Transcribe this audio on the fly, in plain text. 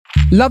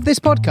Love this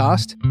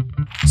podcast?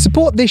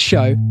 Support this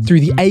show through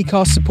the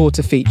Acast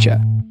supporter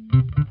feature.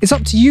 It's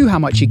up to you how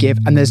much you give,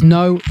 and there's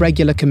no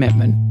regular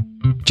commitment.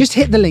 Just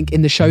hit the link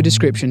in the show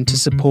description to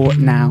support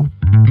now.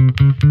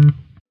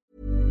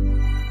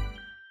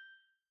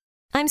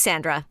 I'm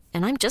Sandra,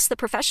 and I'm just the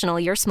professional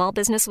your small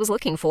business was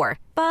looking for.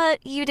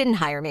 But you didn't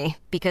hire me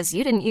because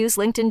you didn't use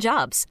LinkedIn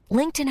Jobs.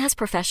 LinkedIn has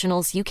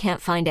professionals you can't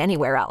find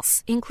anywhere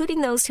else, including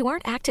those who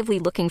aren't actively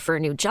looking for a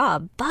new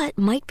job, but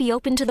might be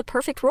open to the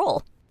perfect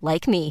role,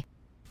 like me.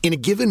 In a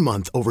given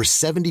month, over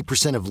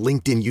 70% of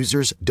LinkedIn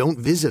users don't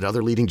visit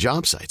other leading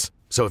job sites.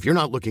 So if you're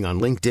not looking on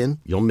LinkedIn,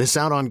 you'll miss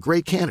out on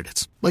great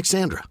candidates like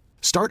Sandra.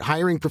 Start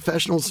hiring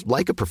professionals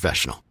like a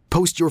professional.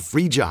 Post your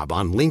free job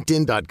on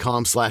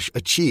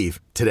linkedin.com/achieve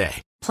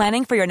today.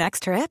 Planning for your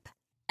next trip?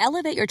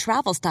 Elevate your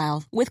travel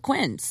style with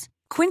Quince.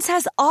 Quince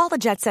has all the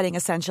jet-setting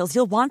essentials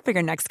you'll want for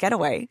your next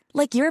getaway,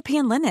 like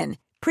European linen,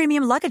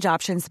 premium luggage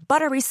options,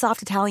 buttery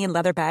soft Italian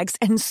leather bags,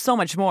 and so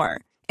much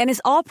more. And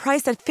is all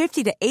priced at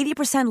 50 to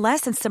 80%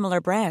 less than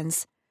similar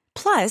brands.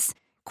 Plus,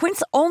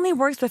 Quince only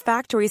works with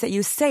factories that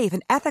use safe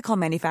and ethical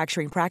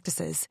manufacturing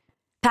practices.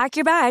 Pack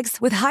your bags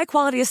with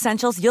high-quality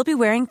essentials you'll be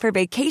wearing for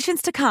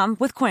vacations to come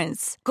with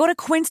Quince. Go to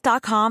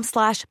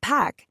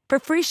quince.com/pack for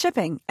free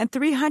shipping and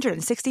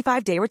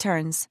 365-day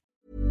returns.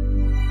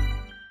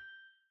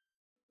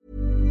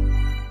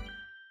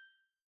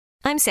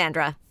 I'm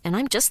Sandra, and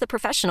I'm just the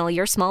professional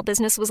your small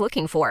business was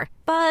looking for.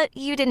 But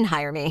you didn't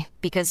hire me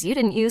because you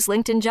didn't use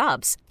LinkedIn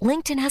Jobs.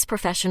 LinkedIn has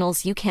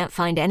professionals you can't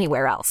find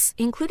anywhere else,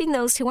 including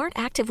those who aren't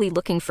actively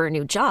looking for a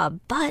new job,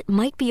 but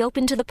might be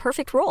open to the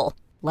perfect role,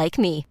 like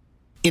me.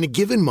 In a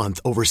given month,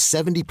 over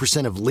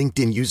 70% of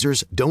LinkedIn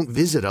users don't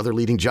visit other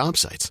leading job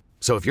sites.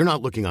 So if you're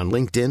not looking on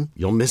LinkedIn,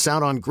 you'll miss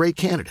out on great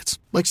candidates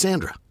like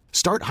Sandra.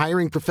 Start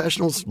hiring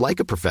professionals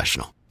like a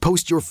professional.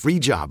 Post your free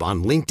job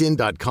on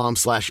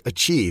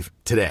linkedin.com/achieve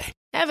today.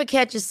 Ever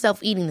catch yourself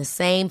eating the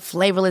same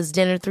flavorless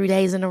dinner 3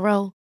 days in a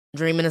row?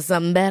 Dreaming of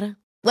something better?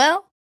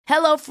 Well,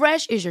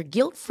 HelloFresh is your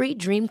guilt-free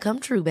dream come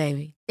true,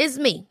 baby. It's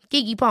me,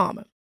 Keke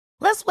Palmer.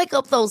 Let's wake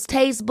up those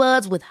taste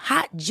buds with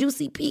hot,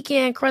 juicy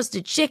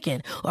pecan-crusted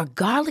chicken or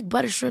garlic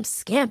butter shrimp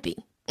scampi.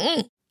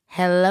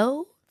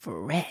 Hello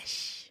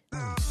Fresh.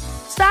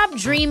 Stop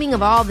dreaming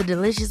of all the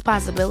delicious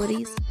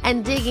possibilities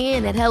and dig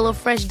in at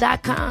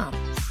HelloFresh.com.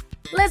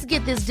 Let's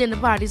get this dinner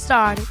party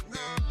started.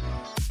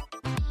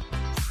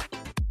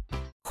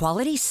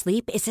 Quality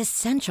sleep is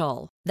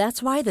essential.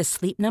 That's why the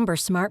Sleep Number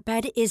Smart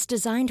Bed is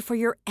designed for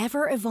your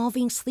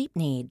ever-evolving sleep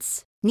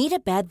needs. Need a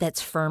bed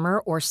that's firmer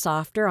or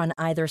softer on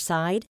either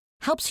side?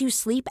 Helps you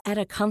sleep at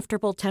a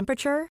comfortable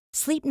temperature?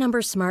 Sleep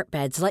Number Smart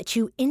Beds let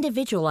you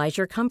individualize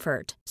your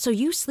comfort, so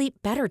you sleep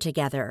better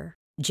together.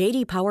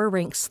 J.D. Power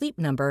ranks Sleep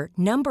Number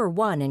number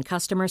 1 in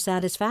customer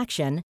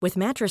satisfaction with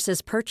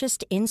mattresses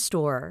purchased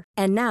in-store.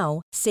 And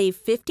now, save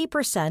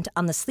 50%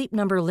 on the Sleep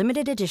Number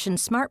Limited Edition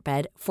Smart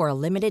Bed for a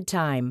limited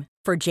time.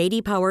 For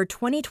J.D. Power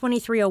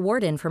 2023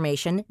 award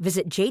information,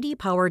 visit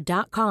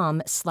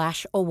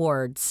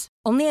jdpower.com/awards.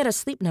 Only at a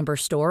Sleep Number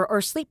store or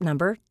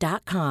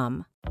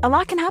sleepnumber.com. A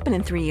lot can happen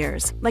in 3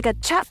 years, like a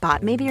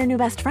chatbot may be your new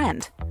best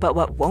friend. But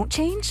what won't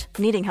change?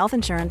 Needing health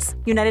insurance.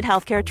 United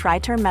Healthcare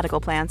Tri-Term Medical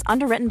Plans,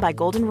 underwritten by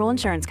Golden Rule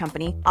Insurance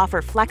Company,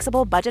 offer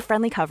flexible,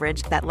 budget-friendly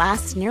coverage that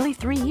lasts nearly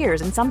 3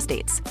 years in some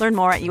states. Learn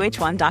more at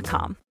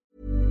uh1.com.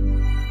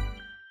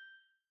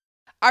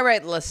 All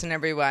right, listen,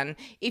 everyone.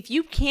 If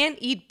you can't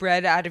eat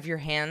bread out of your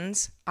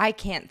hands, I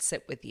can't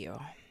sit with you.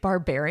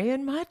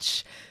 Barbarian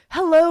much?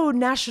 Hello,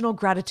 National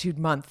Gratitude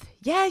Month.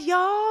 Yeah,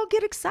 y'all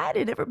get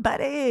excited,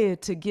 everybody,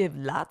 to give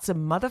lots of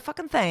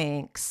motherfucking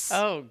thanks.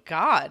 Oh,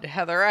 God,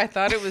 Heather, I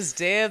thought it was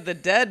Day of the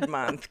Dead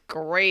month.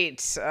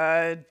 Great.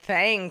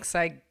 Thanks,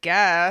 I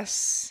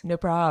guess. No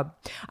prob.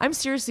 I'm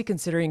seriously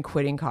considering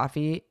quitting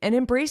coffee and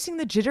embracing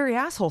the jittery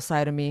asshole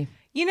side of me.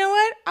 You know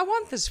what? I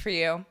want this for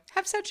you.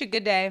 Have such a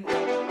good day.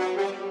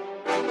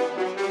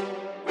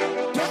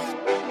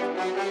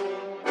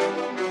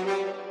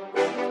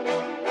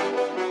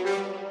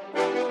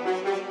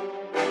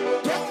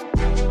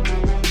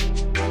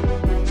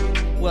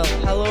 Well,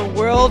 hello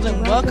world,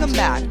 and welcome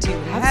back to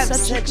Have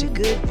Such a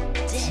Good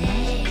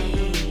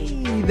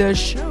Day. The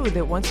show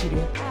that wants you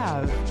to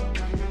have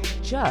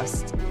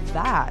just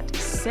that.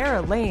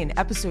 Sarah Lane,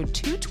 episode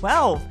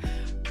 212.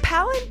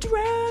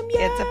 Palindrome,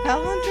 yeah. It's a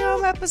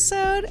palindrome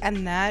episode,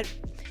 and that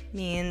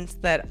means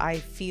that I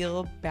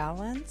feel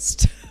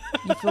balanced.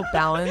 You feel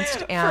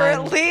balanced and for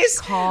at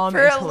least, calm for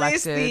and at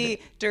collected. least the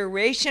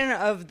duration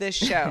of the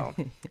show.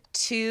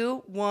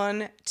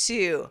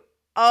 212.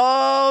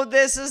 Oh,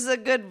 this is a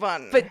good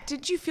one. But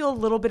did you feel a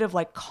little bit of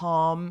like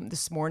calm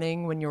this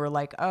morning when you were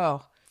like,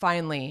 oh,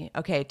 finally,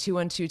 okay,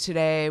 212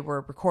 today,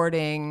 we're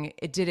recording.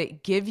 Did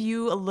it give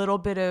you a little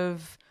bit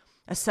of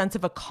a sense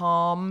of a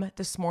calm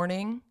this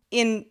morning?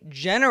 In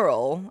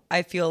general,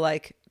 I feel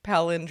like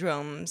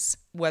palindromes,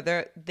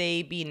 whether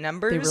they be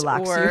numbers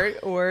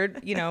or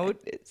you know,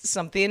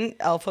 something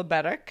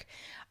alphabetic,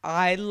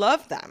 I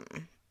love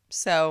them.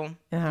 So,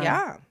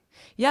 yeah.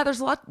 Yeah,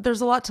 there's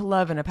a lot to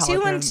love in a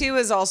palindrome. 212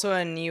 is also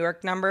a New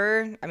York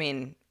number. I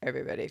mean,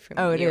 everybody from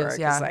New York is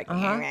like,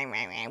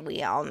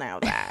 we all know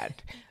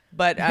that.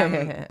 But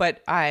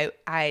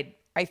I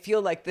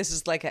feel like this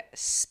is like a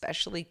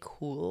especially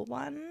cool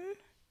one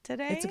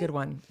today. It's a good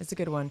one. It's a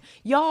good one.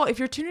 Y'all, if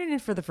you're tuning in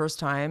for the first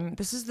time,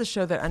 this is the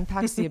show that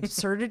unpacks the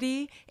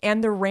absurdity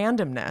and the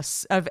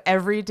randomness of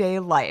everyday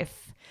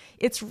life.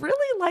 It's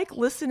really like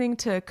listening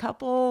to a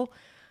couple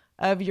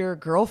of your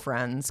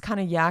girlfriends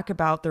kind of yak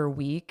about their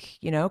week,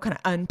 kind of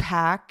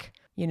unpack,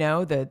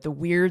 the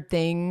weird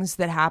things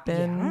that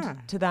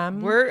happened to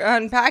them. We're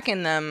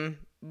unpacking them.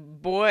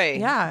 Boy.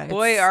 Yeah.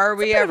 Boy, are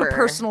we ever. A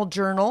personal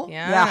journal.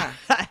 Yeah.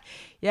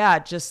 Yeah.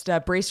 Just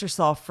brace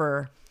yourself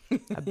for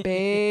a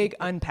big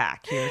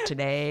unpack here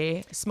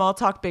today. Small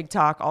talk, big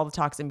talk, all the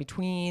talks in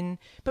between.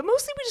 But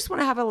mostly we just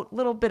want to have a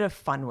little bit of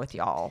fun with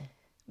y'all.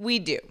 We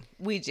do.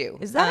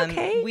 Is that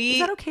okay? Is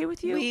that okay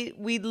with you?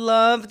 We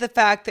love the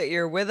fact that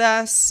you're with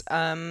us.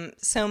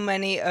 So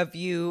many of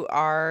you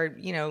are,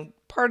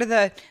 part of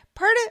the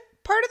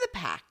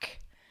pack.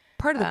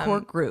 Part of the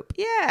core group.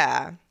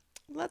 Yeah.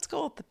 Let's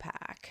go with the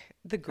pack.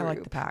 The group. I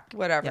like the pack.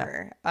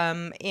 Whatever.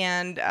 Yeah.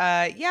 And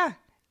are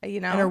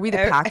we the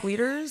pack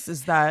leaders?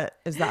 Is that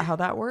how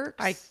that works?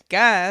 I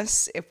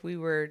guess if we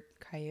were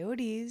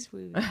coyotes,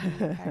 we would be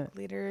pack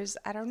leaders.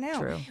 I don't know.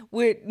 True.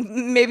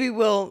 Maybe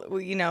we'll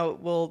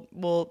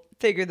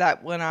figure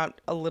that one out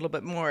a little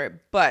bit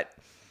more, but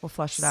we'll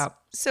flesh it out.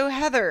 So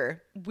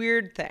Heather,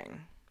 weird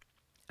thing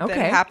that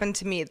happened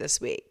to me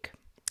this week.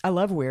 I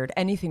love weird.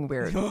 Anything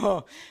weird.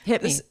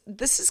 Hit me.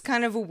 This is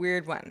kind of a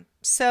weird one.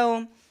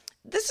 So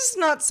this is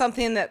not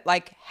something that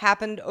like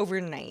happened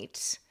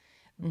overnight,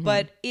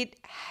 but it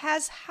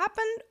has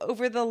happened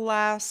over the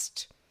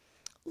last,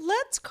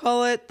 let's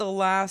call it the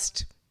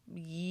last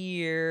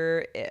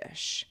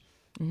year-ish.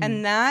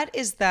 And that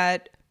is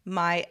that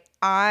my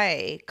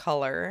eye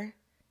color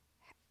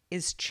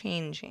is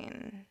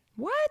changing.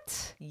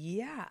 What?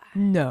 Yeah.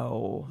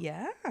 No.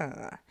 Yeah.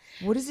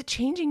 What is it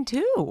changing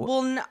to?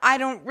 Well, I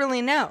don't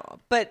really know.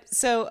 But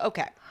so,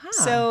 okay.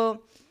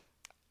 So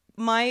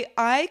my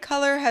eye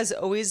color has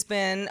always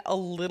been a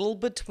little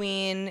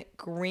between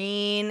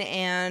green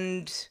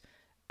and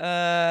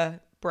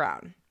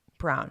brown.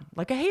 Brown.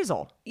 Like a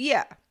hazel.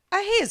 Yeah. A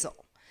hazel.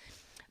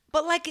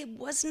 But like it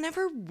was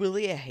never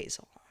really a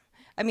hazel.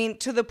 I mean,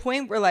 to the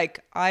point where like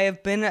I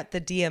have been at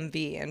the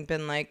DMV and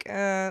been like,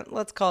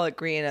 let's call it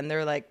green. And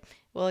they're like,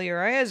 well,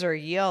 your eyes are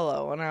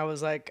yellow. And I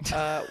was like,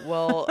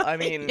 well, I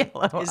mean,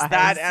 is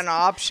that an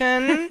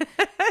option?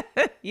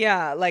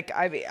 Yeah. Like,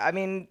 I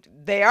mean,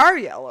 they are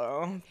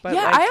yellow. But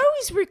yeah, like, I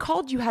always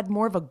recalled you had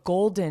more of a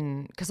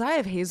golden, because I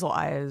have hazel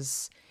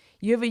eyes.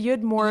 You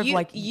had more of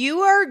like.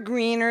 You are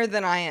greener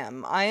than I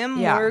am. I am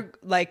more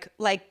like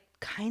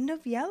kind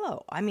of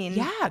yellow. I mean,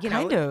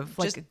 kind of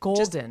like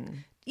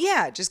golden.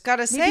 Just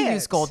gotta say Maybe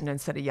use golden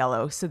instead of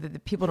yellow so that the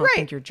people don't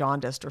think you're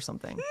jaundiced or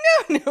something.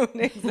 No,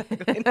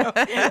 exactly. No,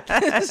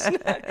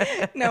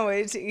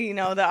 it's,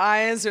 the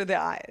eyes are the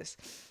eyes.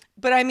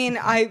 But I mean,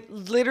 I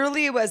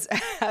literally was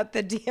at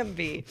the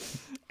DMV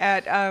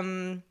at,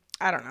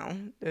 I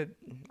don't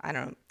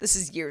know. This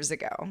is years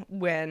ago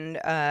when,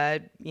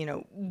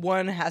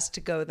 one has to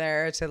go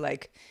there to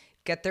like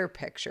get their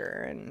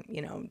picture and,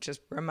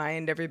 just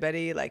remind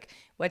everybody like,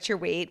 what's your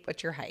weight,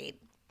 what's your height,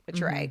 what's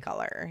your eye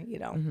color,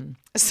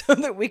 so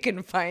that we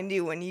can find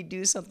you when you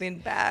do something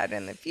bad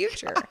in the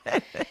future.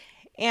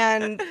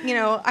 And,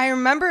 I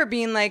remember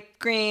being like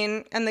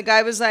green and the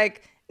guy was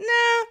like,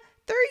 no,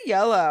 they're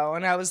yellow.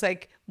 And I was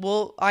like,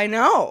 well, I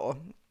know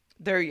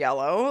they're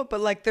yellow, but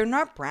like, they're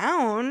not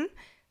brown.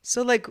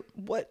 So like,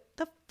 what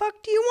the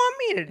fuck do you want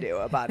me to do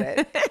about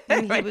it?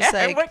 And he was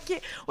like,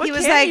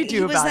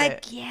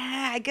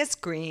 yeah, I guess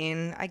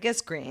green.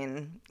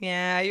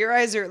 Yeah, your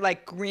eyes are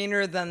like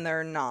greener than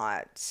they're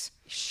not.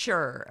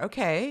 Sure.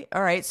 Okay.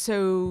 All right.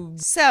 So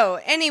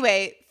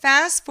anyway,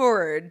 fast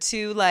forward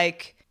to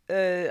like,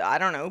 I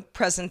don't know,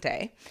 present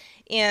day.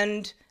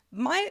 And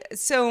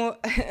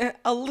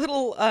a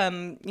little,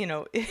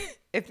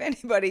 if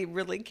anybody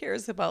really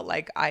cares about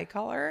like eye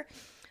color,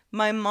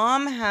 my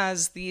mom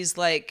has these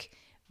like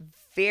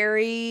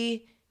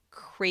very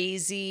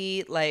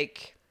crazy,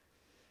 like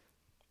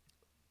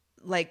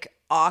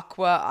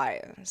aqua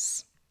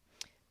eyes.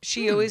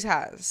 She always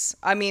has.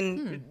 I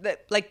mean,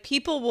 like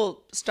people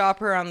will stop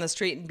her on the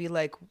street and be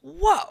like,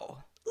 whoa,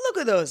 look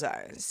at those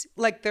eyes.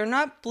 Like they're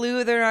not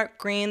blue, they're not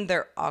green,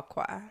 they're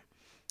aqua.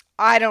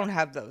 I don't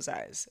have those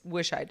eyes.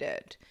 Wish I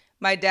did.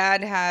 My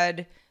dad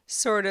had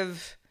sort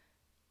of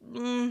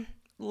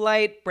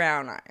light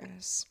brown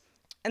eyes.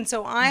 And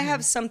so I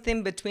have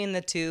something between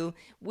the two,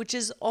 which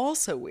is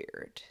also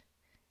weird.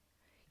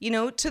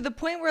 To the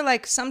point where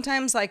like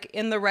sometimes like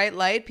in the right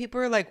light,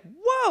 people are like,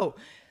 whoa,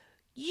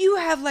 you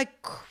have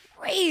like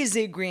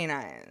crazy green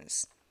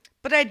eyes.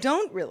 But I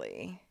don't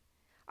really.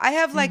 I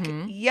have like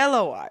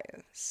yellow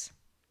eyes.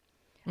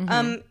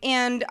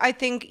 And I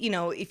think,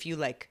 if you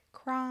like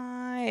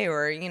cry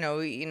or,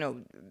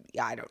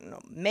 I don't know,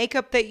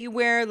 makeup that you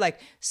wear, like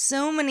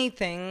so many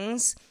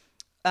things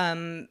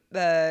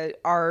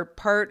are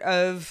part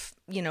of,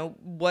 you know,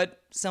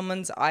 what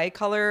someone's eye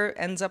color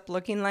ends up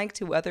looking like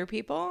to other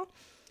people,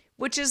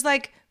 which is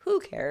like, who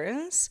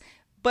cares?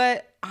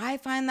 But I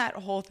find that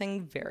whole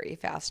thing very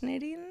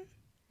fascinating.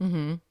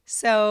 Mm-hmm.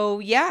 So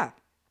yeah,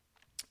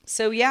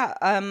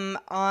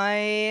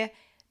 I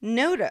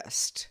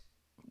noticed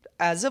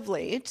as of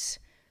late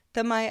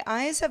that my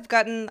eyes have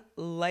gotten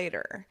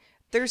lighter.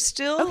 They're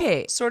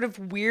still sort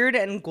of weird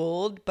and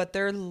gold, but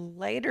they're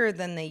lighter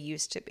than they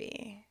used to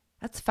be.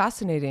 That's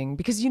fascinating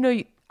because, you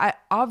know,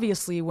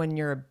 obviously when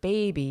you're a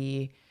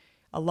baby,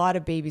 a lot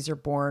of babies are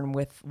born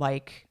with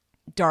like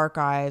dark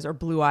eyes or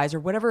blue eyes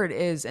or whatever it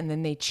is, and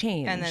then they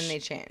change. And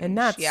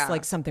that's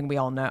like something we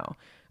all know.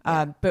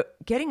 But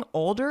getting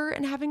older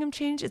and having them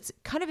change, it's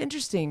kind of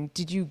interesting.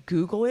 Did you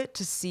Google it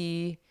to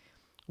see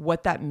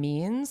what that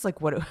means?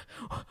 Like what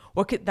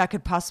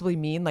could possibly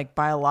mean, like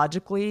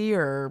biologically,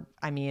 or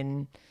I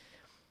mean,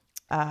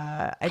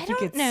 I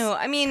think it's no.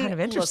 I mean, kind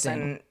of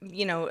interesting. Listen,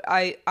 you know,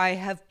 I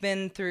have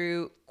been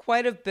through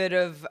quite a bit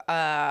of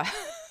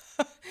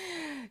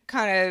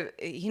kind of,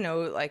 you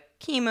know, like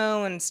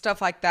chemo and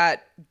stuff like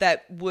that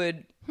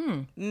would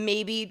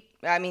maybe,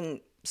 I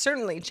mean,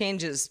 certainly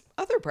changes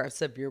other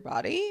parts of your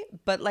body,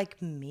 but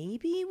like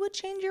maybe would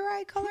change your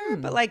eye color.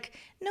 But like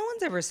no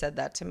one's ever said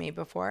that to me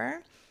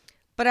before.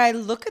 But I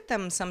look at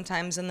them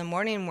sometimes in the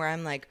morning where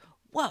I'm like,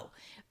 whoa,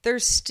 they're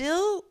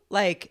still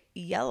like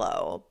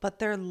yellow, but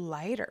they're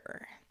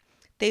lighter.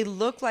 They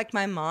look like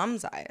my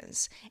mom's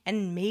eyes.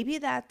 And maybe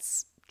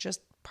that's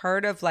just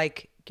part of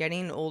like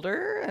getting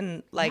older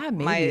and like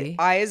my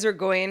eyes are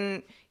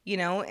going, you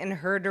know, in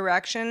her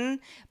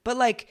direction. But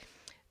like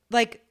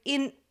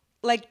in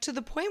like to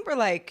the point where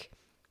like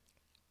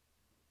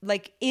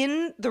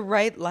in the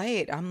right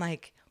light, I'm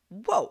like,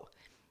 whoa.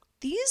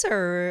 These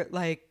are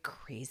like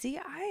crazy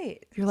eyes.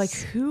 You're like,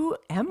 who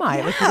am I?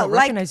 Yeah, like, you don't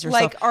recognize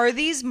yourself. Like, are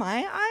these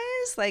my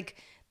eyes? Like,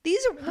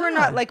 these were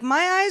not, like, my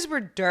eyes were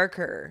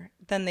darker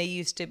than they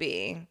used to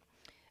be.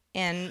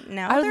 And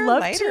now they're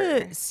lighter.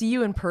 I'd love to see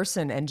you in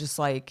person and just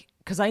like,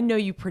 because I know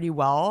you pretty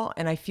well,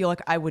 and I feel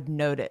like I would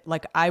notice.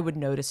 Like, I would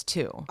notice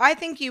too. I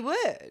think you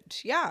would,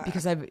 yeah.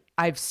 Because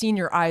I've seen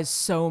your eyes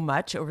so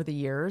much over the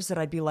years that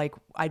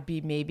I'd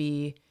be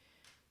maybe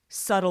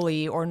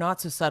subtly or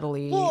not so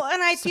subtly. Well,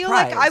 and I feel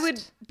like I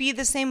would be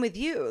the same with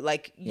you.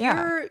 Like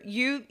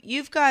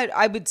you've got,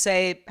 I would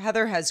say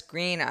Heather has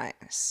green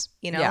eyes,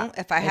 you know,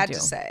 if I had to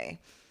say.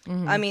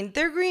 Mm-hmm. I mean,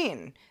 they're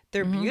green.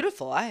 They're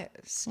beautiful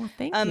eyes. Well,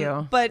 thank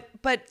you. But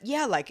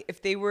yeah, like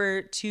if they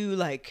were to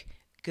like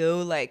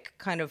go like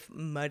kind of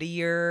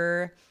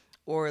muddier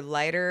or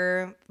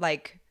lighter,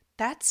 like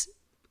that's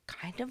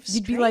kind of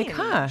strange. You'd be like,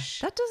 huh,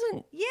 that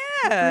doesn't.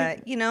 Yeah.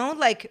 You know,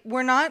 like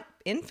we're not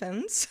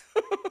infants.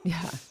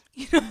 Yeah.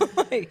 You know,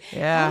 like,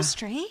 how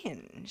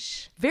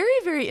strange. Very,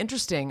 very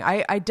interesting.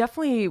 I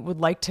definitely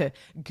would like to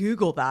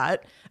Google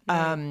that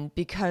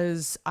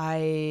because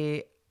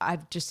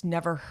I've just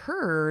never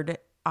heard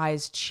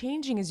eyes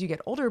changing as you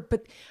get older.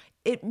 But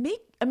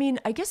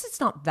I guess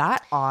it's not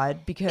that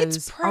odd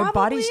because our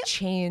bodies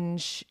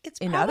change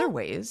in other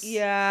ways.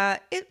 Yeah,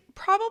 it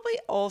probably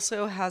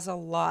also has a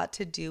lot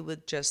to do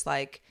with just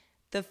like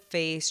the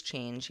face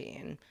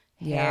changing.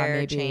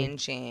 Hair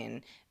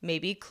changing,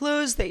 maybe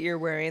clothes that you're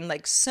wearing,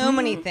 like so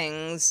many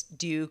things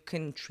do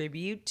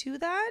contribute to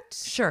that.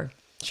 Sure.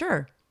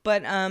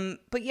 But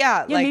yeah,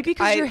 like maybe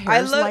because your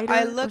hair's lighter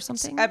I looked or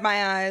something? at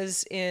my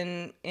eyes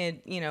in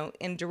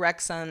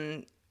direct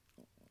sun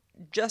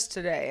just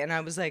today, and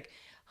I was like,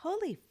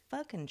 holy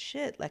fucking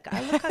shit! Like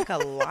I look like a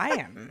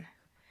lion.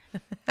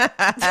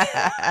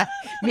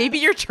 Maybe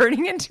you're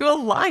turning into a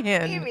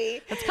lion.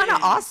 Maybe. That's kind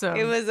of awesome.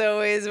 It was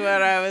always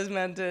what I was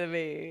meant to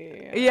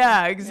be.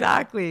 Yeah,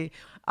 exactly.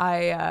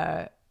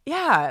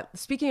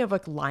 Speaking of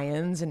like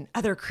lions and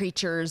other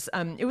creatures,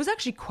 it was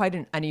actually quite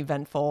an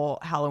uneventful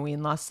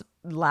Halloween.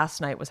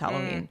 Last night was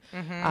Halloween.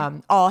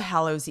 All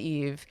Hallows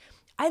Eve.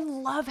 I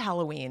love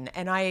Halloween,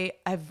 and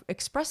I've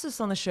expressed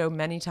this on the show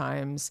many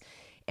times,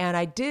 and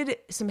I did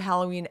some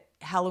Halloween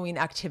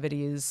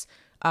activities,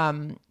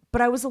 but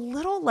I was a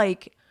little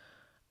like,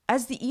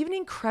 as the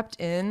evening crept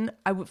in,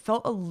 I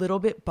felt a little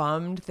bit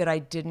bummed that I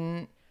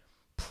didn't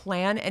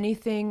plan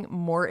anything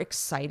more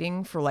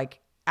exciting for like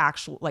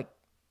actual, like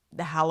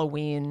the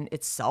Halloween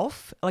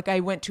itself. Like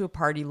I went to a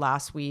party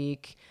last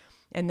week,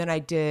 and then I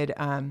did,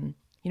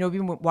 we've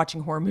been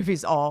watching horror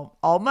movies all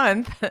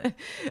month,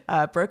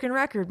 broken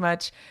record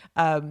much.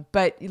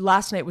 But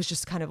last night was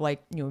just kind of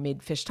like,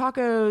 made fish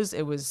tacos.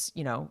 It was,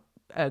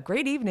 a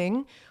great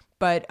evening.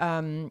 But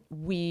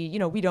we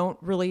don't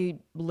really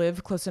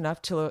live close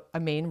enough to a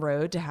main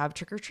road to have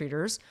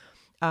trick-or-treaters.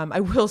 I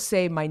will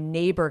say my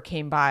neighbor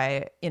came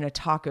by in a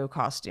taco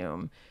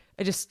costume.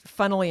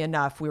 Funnily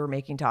enough, we were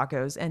making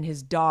tacos, and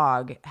his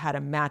dog had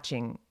a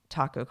matching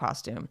taco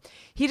costume.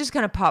 He just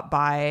kind of popped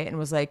by and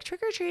was like,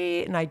 trick or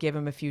treat. And I gave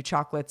him a few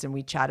chocolates, and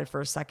we chatted for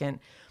a second.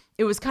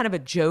 It was kind of a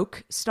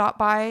joke stop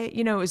by.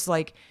 It was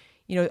like,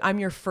 I'm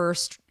your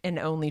first and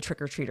only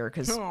trick-or-treater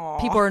because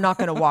people are not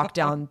going to walk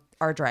down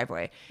our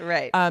driveway.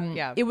 Right.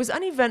 It was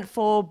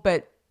uneventful,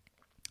 but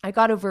I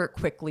got over it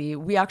quickly.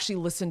 We actually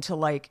listened to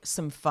like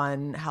some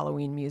fun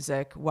Halloween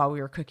music while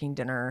we were cooking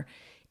dinner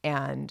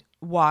and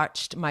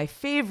watched my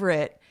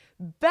favorite,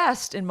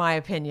 best, in my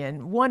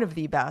opinion, one of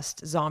the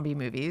best zombie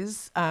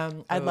movies.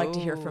 I'd like to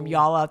hear from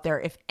y'all out there.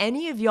 If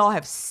any of y'all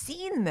have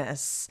seen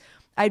this,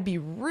 I'd be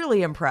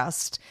really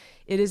impressed.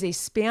 It is a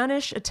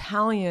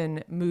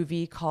Spanish-Italian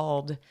movie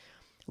called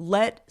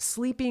Let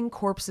Sleeping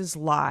Corpses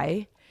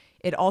Lie.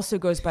 It also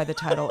goes by the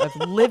title of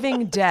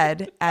Living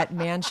Dead at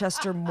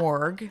Manchester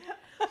Morgue.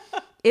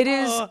 It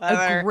is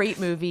a great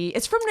movie.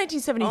 It's from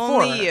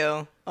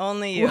 1974.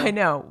 Only you. Well, I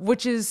know,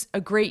 which is a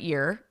great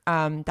year.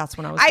 That's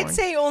when I was I'd born.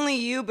 say only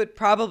you, but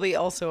probably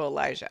also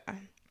Elijah.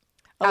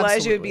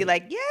 Elijah would be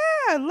like, yeah,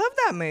 I love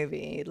that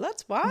movie.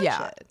 Let's watch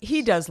it.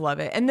 He does love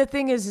it. And the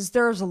thing is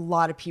there's a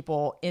lot of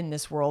people in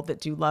this world that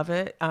do love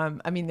it.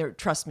 I mean,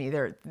 trust me,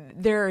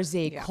 there is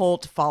a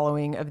cult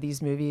following of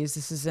these movies.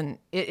 It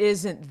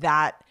isn't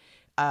that,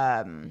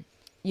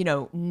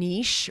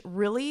 niche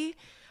really.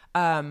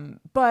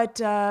 But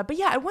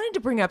yeah, I wanted to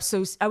bring up,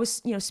 so I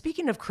was,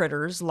 speaking of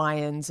critters,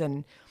 lions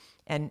and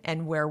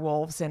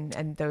werewolves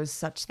and those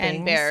such things,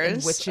 and bears,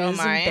 and witches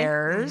and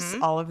bears,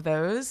 all of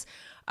those.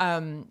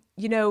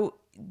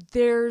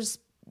 There's,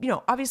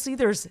 obviously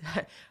there's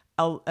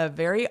a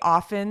very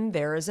often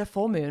there is a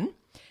full moon.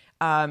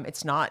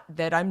 It's not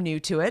that I'm new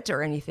to it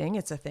or anything.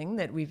 It's a thing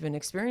that we've been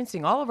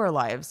experiencing all of our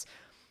lives.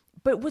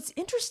 But what's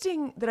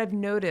interesting that I've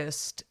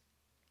noticed,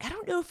 I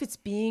don't know if it's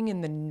being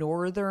in the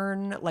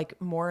northern, like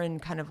more in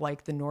kind of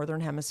like the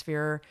northern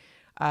hemisphere,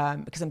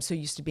 because I'm so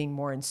used to being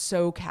more in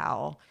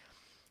SoCal.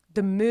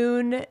 The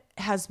moon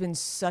has been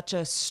such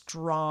a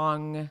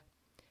strong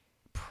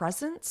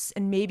presence,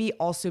 and maybe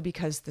also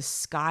because the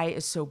sky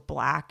is so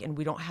black and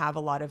we don't have a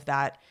lot of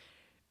that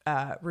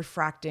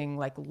refracting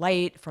like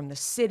light from the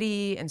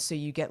city, and so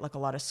you get like a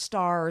lot of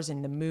stars,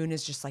 and the moon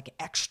is just like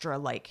extra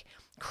like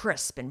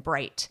crisp and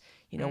bright,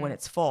 when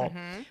it's full.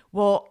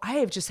 Well, I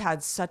have just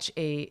had such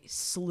a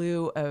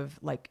slew of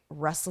like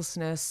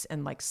restlessness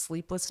and like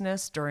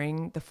sleeplessness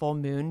during the full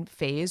moon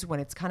phase, when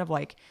it's kind of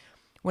like,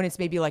 when it's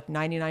maybe like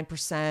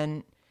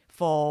 99%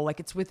 full, like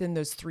it's within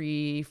those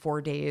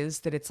 3-4 days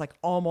that it's like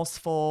almost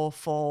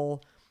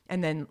full,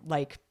 and then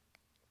like,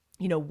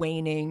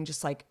 waning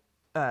just like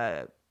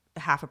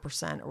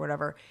 0.5% or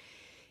whatever.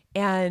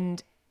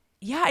 And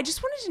yeah, I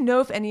just wanted to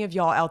know if any of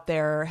y'all out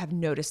there have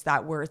noticed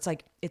that, where it's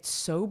like, it's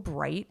so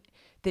bright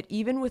that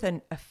even with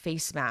a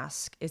face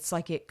mask, it's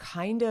like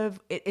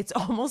it's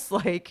almost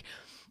like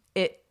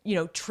it,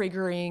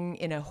 triggering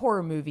in a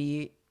horror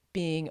movie,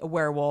 being a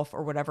werewolf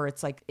or whatever.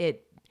 It's like,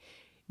 it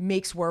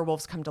makes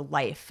werewolves come to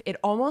life. It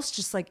almost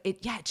just like,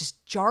 it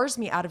just jars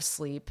me out of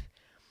sleep.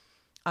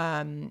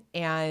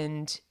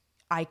 And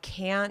I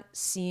can't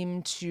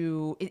seem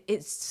to,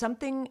 it's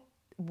something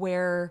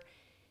where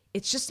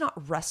it's just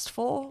not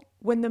restful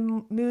when the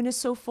moon is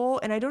so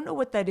full. And I don't know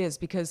what that is,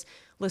 because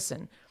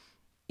listen,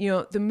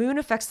 the moon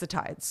affects the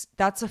tides.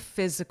 That's a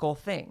physical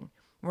thing.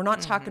 We're not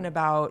talking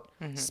about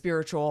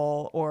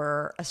spiritual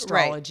or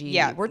astrology. Right.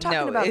 Yeah. We're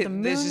talking about the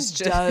moon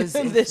does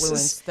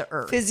influence the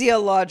earth.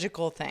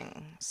 Physiological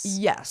things.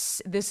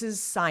 Yes, this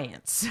is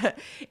science.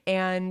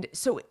 And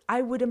so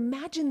I would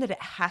imagine that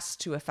it has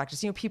to affect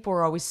us. People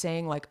are always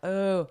saying like,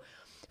 oh,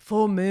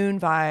 full moon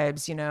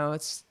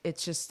vibes,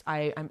 it's just,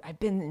 I've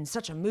been in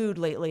such a mood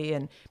lately,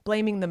 and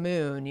blaming the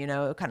moon,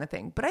 kind of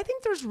thing. But I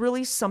think there's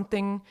really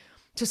something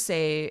to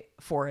say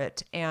for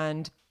it.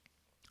 And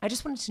I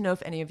just wanted to know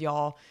if any of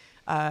y'all,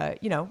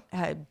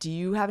 do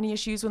you have any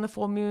issues when the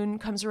full moon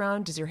comes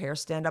around? Does your hair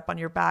stand up on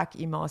your back?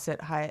 Email us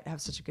at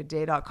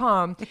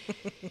hi@havesuchagoodday.com.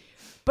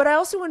 But I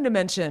also wanted to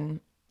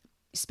mention,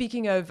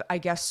 speaking of, I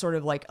guess, sort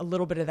of like a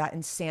little bit of that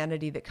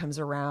insanity that comes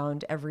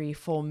around every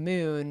full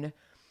moon,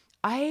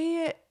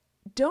 I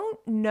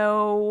don't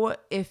know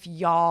if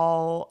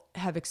y'all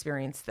have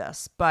experienced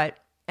this,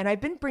 and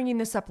I've been bringing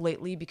this up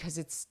lately because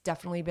it's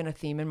definitely been a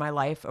theme in my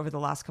life over the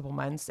last couple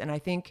months. And I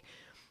think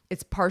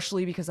it's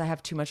partially because I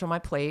have too much on my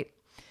plate.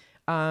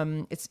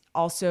 It's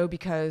also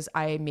because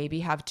I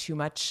maybe have too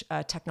much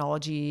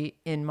technology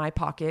in my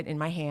pocket, in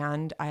my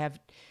hand. I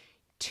have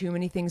too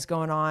many things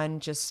going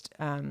on just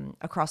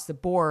across the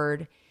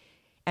board.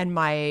 And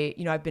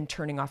I've been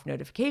turning off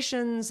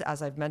notifications,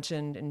 as I've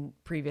mentioned in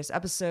previous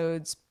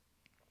episodes.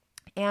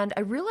 And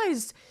I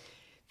realized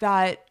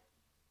that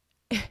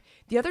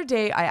the other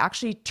day I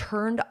actually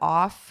turned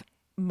off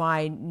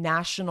my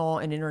national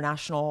and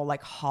international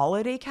like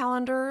holiday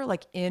calendar,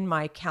 like in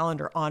my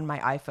calendar on my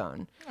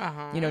iPhone,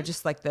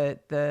 just like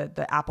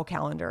the Apple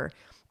calendar,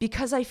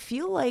 because I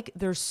feel like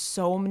there's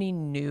so many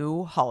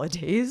new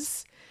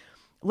holidays.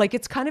 Like,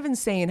 it's kind of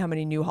insane how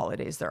many new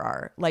holidays there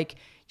are. Like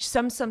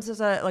some says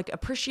like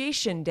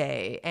Appreciation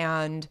Day,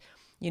 and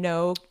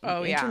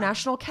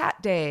International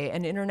Cat Day,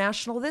 and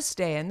International this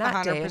day and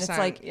that day. And it's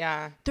like,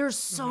 there's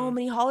so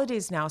many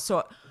holidays now.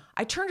 So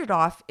I turned it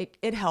off.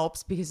 It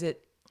helps because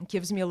it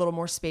gives me a little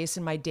more space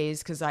in my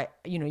days, because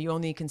you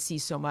only can see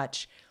so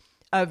much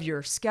of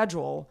your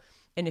schedule.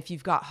 And if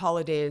you've got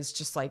holidays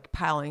just like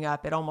piling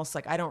up, it almost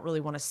like, I don't really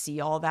want to see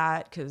all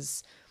that,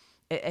 because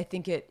I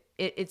think it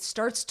it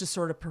starts to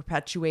sort of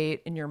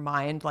perpetuate in your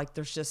mind, like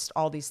there's just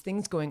all these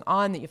things going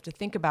on that you have to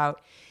think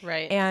about.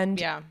 Right. And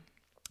yeah.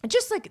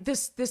 just like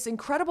this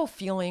incredible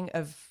feeling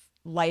of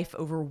life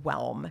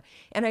overwhelm.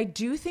 And I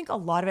do think a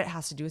lot of it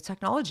has to do with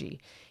technology.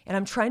 And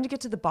I'm trying to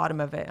get to the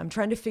bottom of it. I'm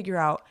trying to figure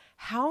out,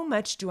 how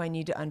much do I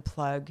need to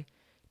unplug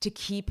to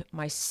keep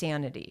my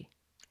sanity?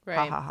 Right.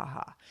 Ha ha ha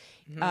ha.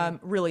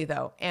 Really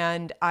though.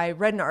 And I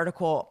read an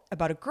article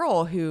about a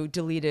girl who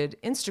deleted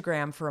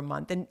Instagram for a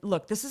month. And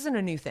look, this isn't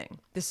a new thing.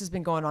 This has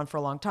been going on for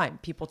a long time.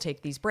 People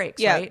take these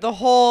breaks, Yeah, right? the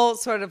whole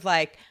sort of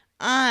like,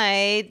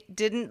 I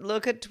didn't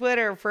look at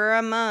Twitter for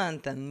a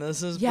month, and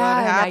this is what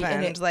happened.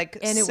 And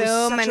it so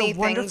was such many a things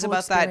wonderful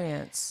about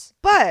experience.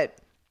 that.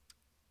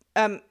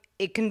 But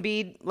it can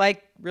be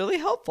like really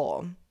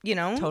helpful, you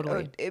know?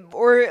 Totally.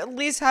 Or at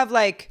least have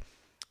like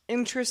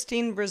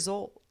interesting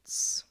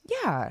results.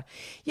 Yeah.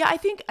 Yeah. I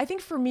think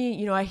for me,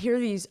 you know, I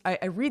hear these,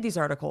 I read these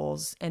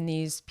articles, and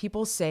these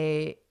people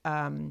say,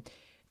 you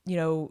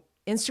know,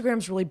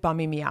 Instagram's really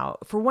bumming me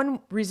out for one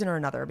reason or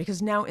another,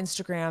 because now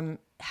Instagram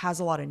has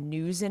a lot of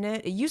news in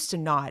it. It used to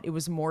not. It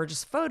was more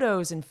just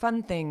photos and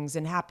fun things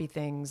and happy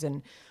things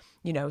and,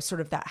 you know,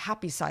 sort of that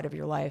happy side of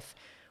your life,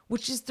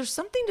 which is, there's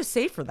something to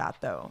say for that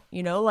though.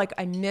 You know, like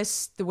I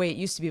miss the way it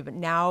used to be, but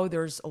now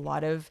there's a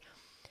lot of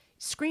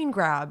screen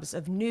grabs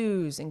of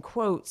news and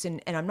quotes.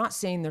 And I'm not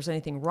saying there's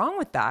anything wrong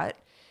with that,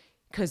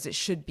 because it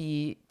should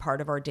be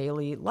part of our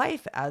daily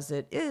life as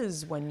it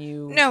is when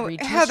you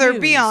read Heather,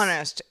 news. be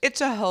honest.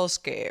 It's a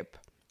hellscape.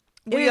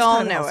 It We is all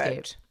kind of know hellscape.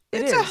 it.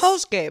 It It's is. a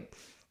hellscape.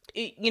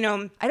 You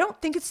know, I don't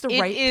think it's the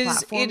right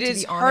platform, It to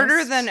is be harder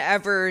honest. than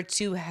ever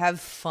to have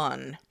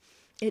fun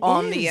It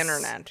on the is.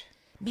 internet.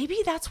 Maybe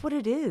that's what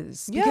it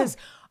is. Yeah. Because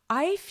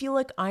I feel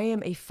like I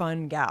am a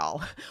fun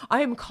gal.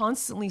 I am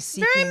constantly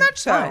seeking Very much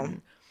so.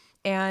 fun.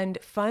 And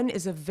fun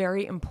is a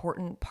very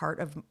important part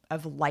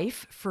of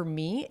life for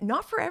me,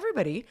 not for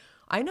everybody.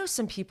 I know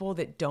some people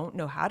that don't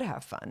know how to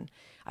have fun.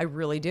 I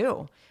really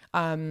do.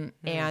 And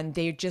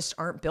they just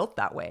aren't built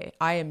that way.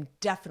 I am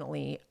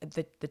definitely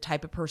the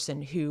type of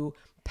person who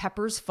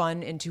peppers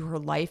fun into her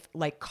life,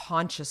 like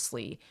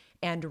consciously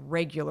and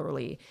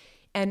regularly.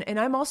 And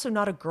I'm also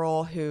not a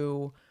girl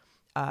who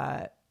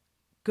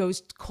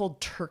goes cold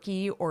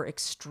turkey or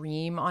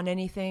extreme on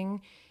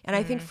anything. And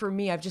I think for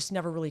me, I've just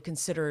never really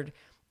considered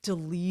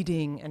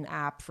deleting an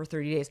app for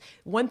 30 days.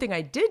 One thing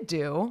I did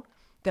do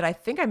that I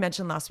think I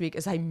mentioned last week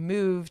is I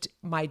moved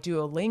my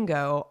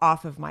Duolingo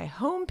off of my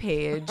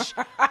homepage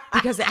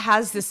because it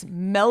has this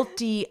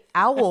melty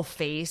owl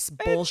face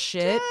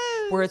bullshit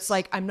where it's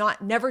like, I'm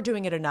never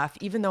doing it enough,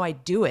 even though I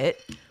do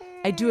it.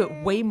 I do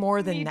it way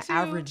more than the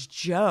average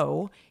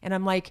Joe. And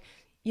I'm like,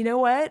 you know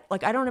what?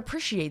 Like, I don't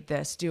appreciate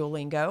this,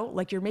 Duolingo.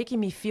 Like, you're making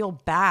me feel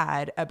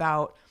bad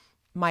about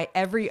my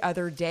every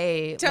other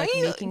day,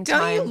 making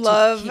time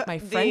to keep my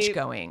French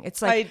going.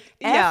 It's like,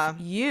 F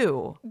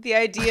you. The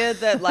idea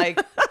that like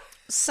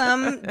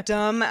some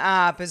dumb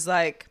app is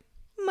like,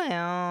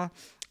 well,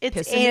 it's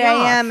Pissing 8 me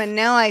a.m. off. and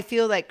now I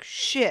feel like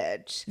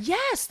shit.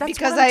 Yes, that's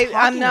because what I'm I'm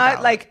talking not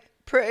about. like,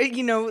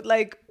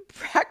 like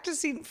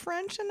practicing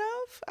French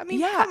enough. I mean,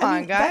 Yeah, come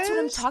on, guys. That's what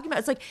I'm talking about.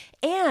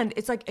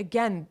 It's like,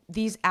 again,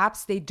 these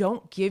apps, they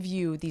don't give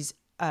you these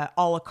a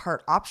la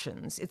carte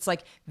options. It's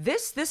like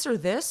this, or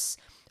this,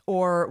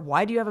 or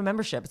why do you have a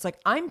membership? It's like,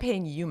 I'm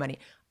paying you money.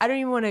 I don't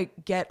even want to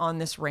get on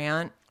this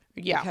rant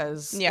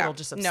because it'll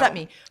just upset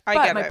me.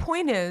 But my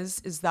point is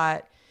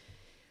that,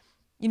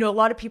 you know, a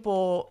lot of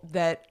people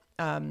that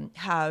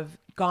have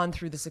gone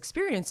through this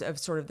experience of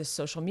sort of this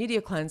social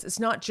media cleanse, it's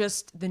not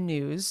just the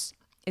news.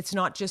 It's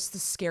not just the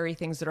scary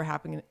things that are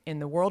happening in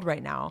the world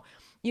right now.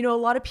 You know, a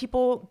lot of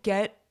people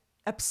get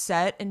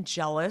upset and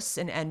jealous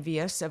and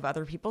envious of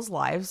other people's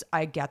lives.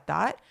 I get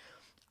that.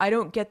 I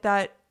don't get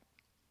that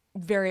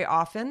very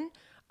often.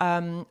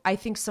 I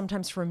think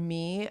sometimes for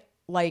me,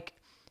 like,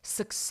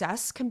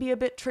 success can be a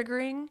bit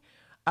triggering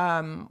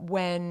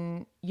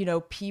when, you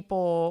know,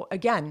 people,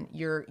 again,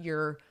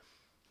 you're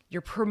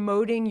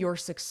promoting your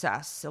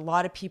success. A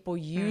lot of people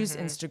use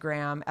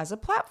Instagram as a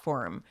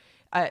platform.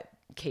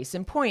 Case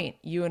in point,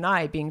 you and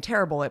I being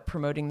terrible at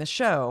promoting the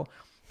show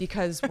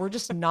because we're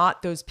just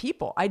not those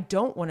people. I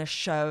don't want to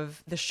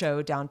shove the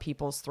show down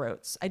people's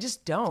throats. I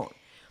just don't.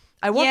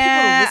 I want people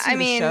to listen to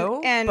the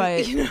show, and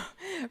but you know,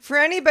 for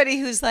anybody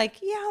who's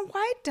like, yeah,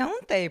 why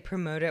don't they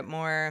promote it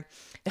more?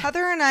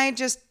 Heather and I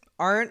just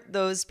aren't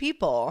those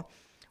people.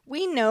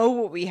 We know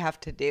what we have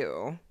to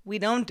do. We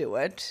don't do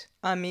it.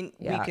 I mean,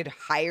 we could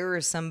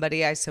hire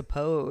somebody, I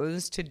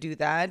suppose, to do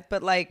that,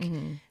 but like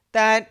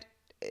that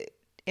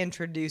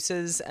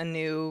introduces a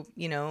new,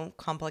 you know,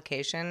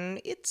 complication.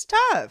 It's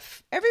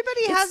tough.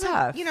 Everybody has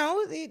tough. You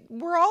know,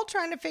 we're all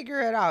trying to figure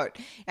it out,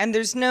 and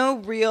there's no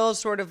real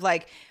sort of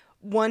like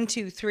 1,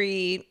 2,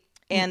 3,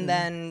 and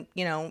then,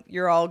 you know,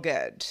 you're all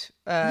good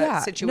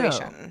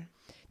situation. No,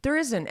 there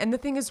isn't. And the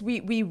thing is,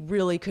 we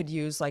really could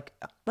use like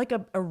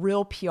a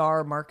real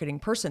PR marketing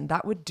person.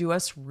 That would do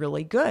us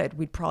really good.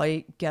 We'd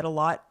probably get a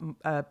lot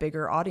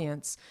bigger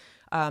audience.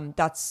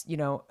 That's, you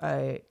know,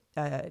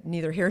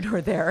 neither here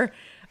nor there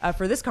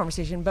for this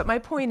conversation. But my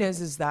point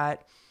is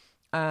that,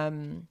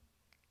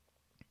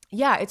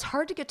 yeah, it's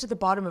hard to get to the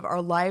bottom of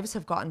our lives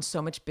have gotten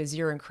so much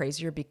busier and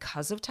crazier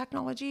because of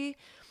technology,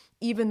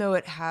 even though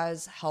it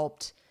has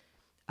helped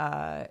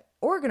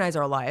organize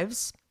our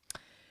lives.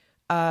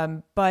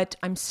 But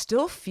I'm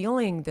still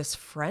feeling this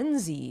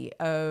frenzy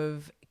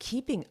of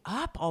keeping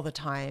up all the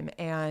time,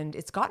 and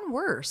it's gotten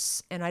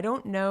worse. And I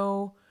don't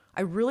know.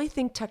 I really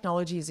think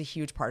technology is a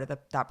huge part of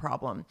that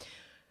problem.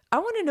 I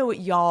want to know what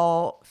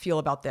y'all feel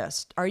about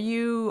this. Are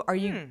you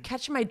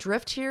catching my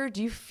drift here?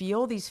 Do you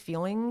feel these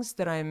feelings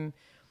that I'm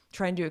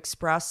trying to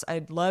express?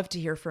 I'd love to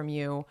hear from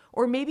you.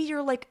 Or maybe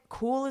you're like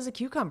cool as a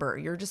cucumber.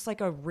 You're just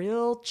like a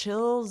real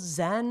chill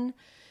Zen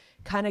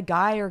kind of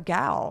guy or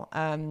gal.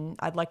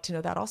 I'd like to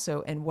know that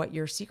also, and what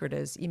your secret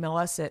is. Email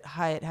us at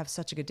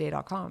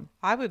hi@havesuchagoodday.com.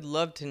 I would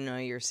love to know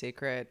your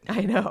secret.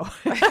 I know.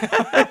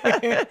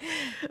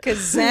 Because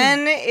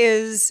Zen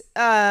is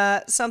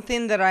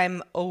something that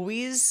I'm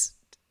always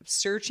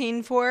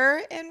searching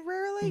for and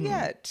rarely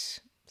get.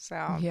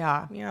 So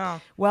yeah.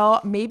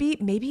 Well,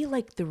 maybe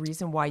like the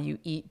reason why you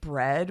eat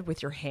bread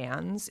with your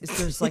hands is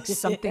there's like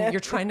something you're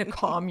trying to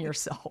calm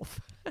yourself.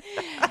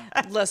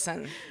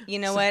 Listen, you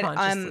know what?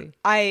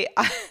 I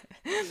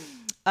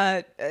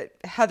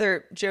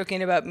Heather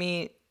joking about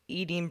me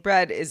eating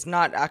bread is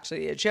not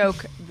actually a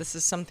joke. This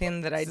is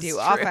something that I do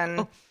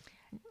often.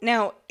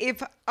 Now,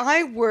 if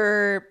I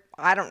were,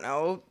 I don't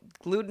know,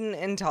 gluten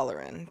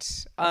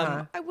intolerant,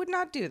 I would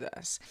not do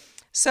this.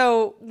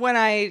 So when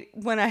I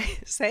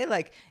say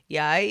like,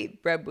 yeah, I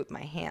eat bread with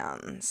my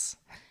hands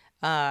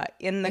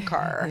in the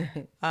car,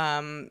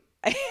 and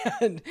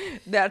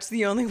that's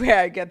the only way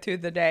I get through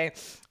the day.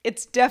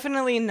 It's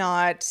definitely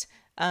not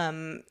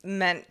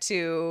meant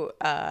to,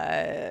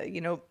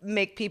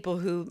 make people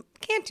who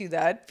can't do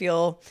that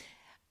feel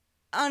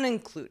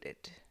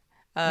unincluded.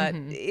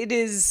 It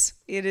is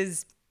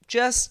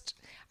just,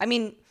 I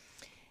mean,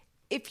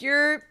 if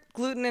you're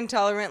gluten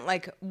intolerant,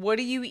 like, what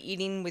are you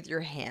eating with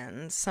your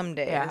hands some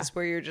days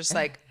where you're just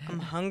like, I'm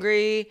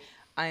hungry,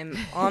 I'm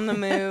on the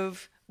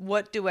move,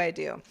 what do I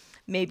do?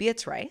 Maybe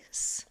it's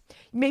rice.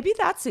 Maybe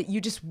that's it.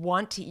 You just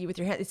want to eat with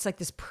your hands. It's like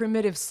this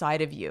primitive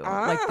side of you,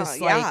 like this,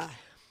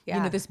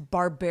 this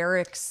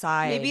barbaric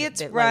side. Maybe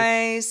it's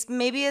rice.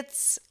 Maybe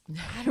it's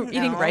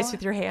eating rice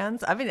with your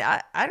hands. I mean,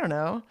 I don't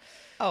know.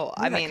 Oh,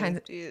 I mean,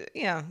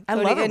 yeah. I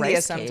go love to a India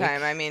rice sometime.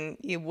 cake. I mean,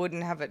 you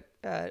wouldn't have an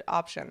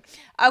option.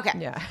 Okay.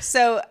 Yeah.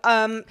 So,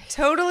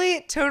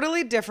 totally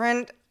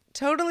different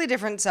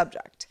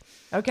subject.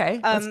 Okay,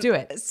 let's do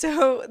it.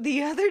 So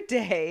the other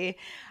day,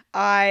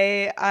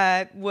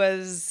 I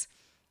was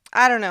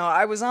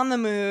on the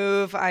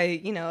move.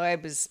 I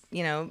was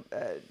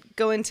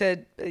going to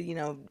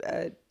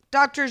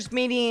doctor's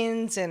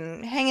meetings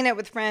and hanging out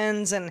with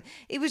friends, and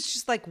it was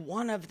just like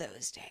one of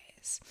those days.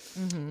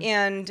 Mm-hmm.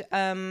 And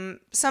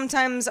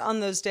sometimes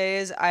on those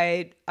days,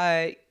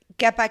 I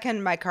get back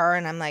in my car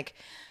and I'm like,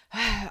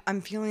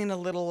 I'm feeling a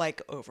little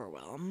like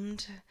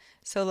overwhelmed.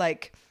 So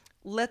like,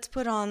 let's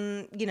put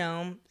on,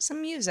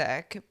 some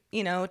music,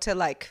 to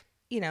like,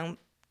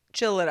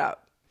 chill it out.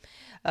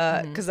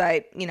 Cause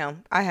I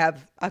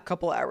have a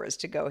couple hours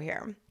to go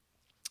here.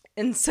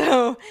 And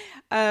so,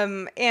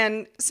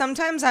 and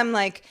sometimes I'm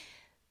like,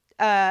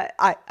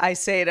 I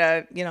say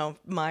to,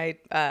 my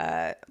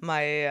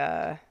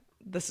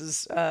this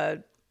is,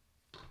 I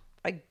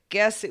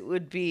guess it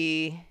would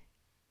be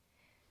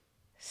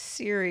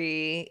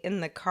Siri in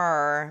the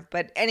car,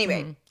 but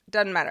anyway,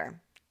 doesn't matter.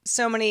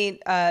 So many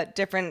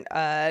different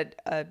AI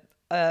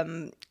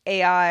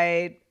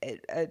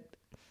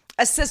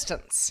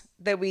assistants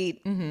that we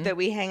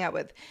hang out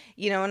with,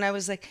 and I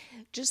was like,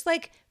 just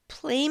like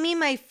play me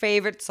my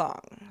favorite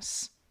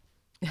songs,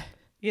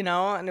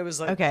 and it was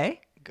like, okay,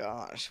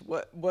 gosh,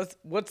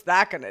 what's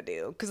that gonna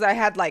do? Because I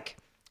had like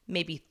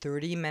maybe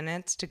 30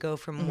 minutes to go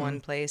from one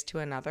place to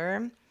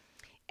another,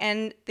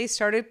 and they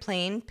started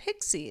playing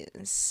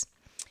Pixies.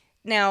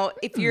 Now,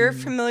 if you're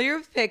familiar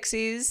with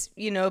Pixies,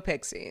 you know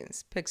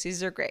Pixies.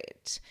 Pixies are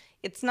great.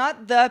 It's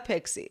not the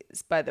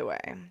Pixies, by the way,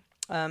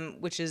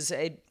 which is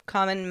a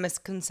common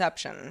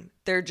misconception.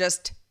 They're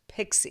just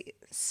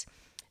Pixies.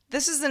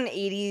 This is an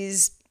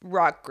 80s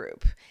rock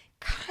group.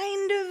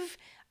 Kind of,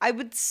 I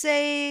would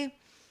say,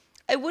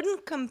 I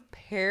wouldn't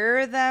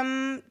compare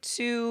them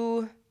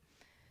to...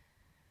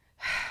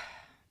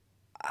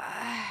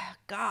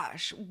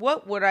 gosh,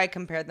 what would I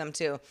compare them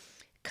to?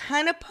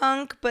 Kind of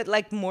punk, but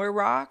like more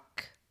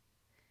rock.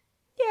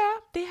 Yeah,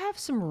 they have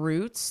some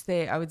roots.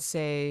 I would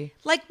say,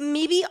 like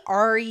maybe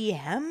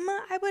REM.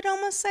 I would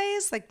almost say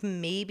is like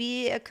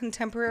maybe a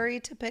contemporary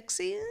to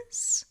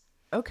Pixies.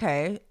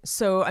 Okay,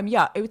 so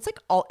it's like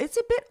it's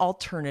a bit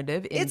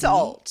alternative. Indie. It's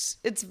alt.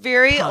 It's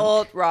very punk.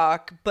 alt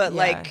rock, but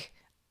like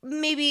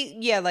maybe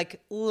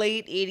like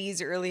late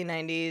 80s, early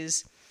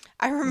 90s.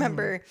 I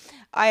remember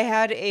I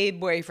had a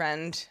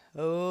boyfriend,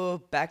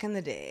 back in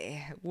the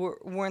day.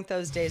 Weren't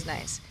those days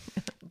nice?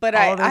 but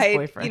all those I,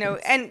 boyfriends. you know,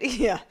 and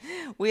yeah,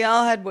 we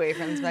all had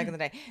boyfriends back in the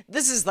day.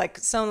 This is like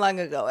so long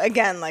ago.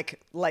 Again, like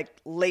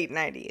late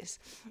 90s.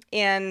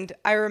 And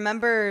I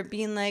remember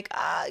being like,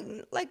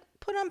 like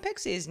put on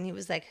Pixies, and he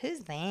was like,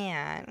 "Who's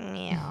that?"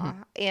 Yeah.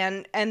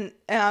 and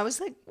I was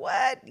like,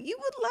 "What? You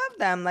would love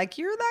them. Like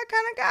you're that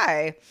kind of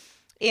guy."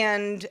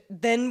 And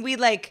then we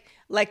like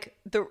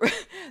the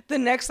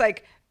next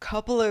like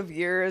couple of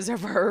years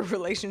of our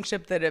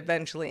relationship that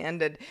eventually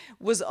ended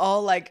was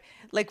all like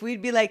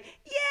we'd be like,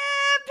 yeah,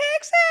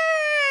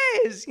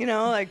 Pixies, you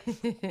know, like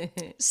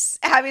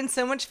having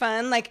so much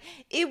fun. Like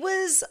it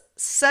was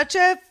such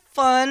a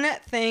fun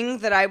thing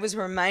that I was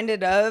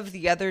reminded of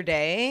the other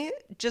day.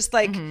 Just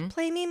like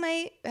play me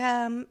my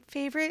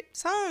favorite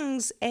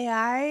songs,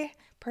 AI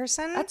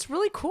person. That's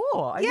really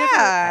cool.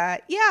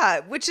 Yeah,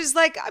 which is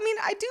like, I mean,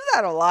 I do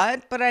that a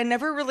lot, but I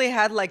never really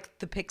had like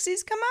the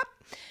Pixies come up.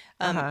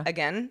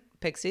 Again,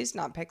 Pixies,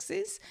 not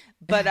Pixies.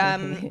 But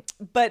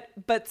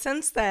but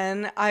since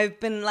then, I've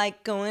been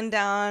like going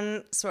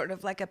down sort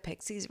of like a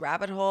Pixies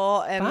rabbit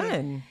hole, and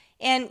Fun.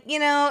 And you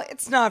know,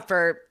 it's not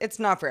for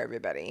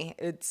everybody.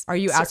 Are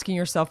you asking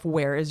yourself,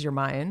 where is your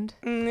mind?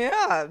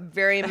 Yeah,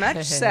 very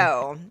much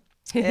so.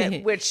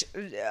 Which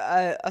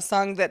a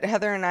song that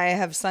Heather and I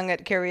have sung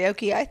at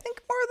karaoke, I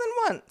think more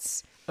than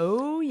once.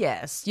 Oh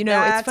yes, you know,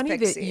 That's it's funny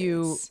Pixies.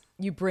 that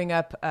you bring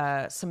up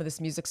some of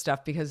this music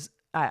stuff, because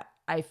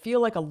I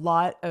feel like a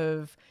lot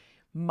of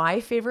my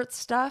favorite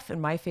stuff and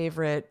my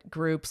favorite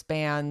groups,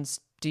 bands,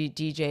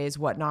 DJs,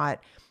 whatnot,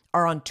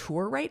 are on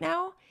tour right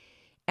now,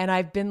 and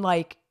I've been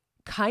like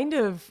kind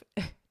of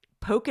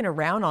poking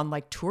around on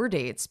like tour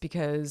dates,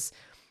 because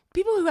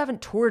people who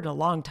haven't toured in a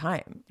long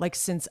time, like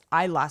since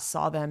I last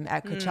saw them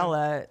at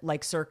Coachella,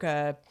 like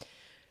circa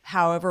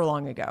however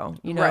long ago,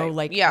 you know,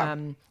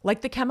 Right.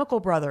 like the Chemical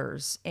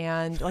Brothers,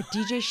 and like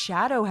DJ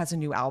Shadow has a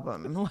new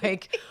album.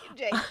 Like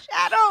DJ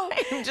Shadow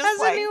I'm just has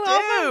like, a new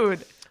album,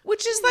 dude.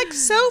 which is like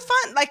so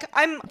fun. Like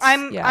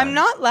I'm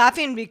not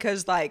laughing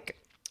because like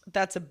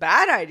that's a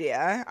bad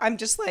idea. I'm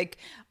just like,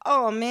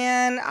 oh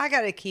man, I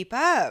gotta keep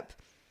up.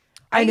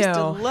 I used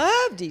to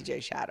love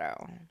DJ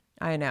Shadow.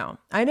 I know.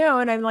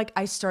 And I'm like,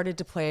 I started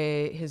to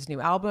play his new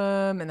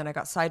album, and then I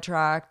got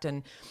sidetracked,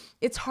 and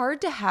it's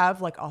hard to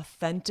have like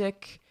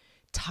authentic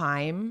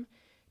time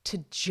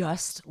to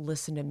just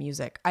listen to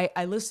music.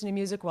 I listen to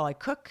music while I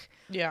cook.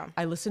 Yeah.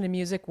 I listen to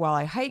music while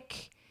I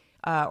hike,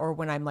 or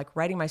when I'm like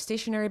riding my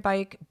stationary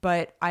bike,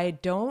 but I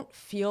don't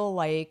feel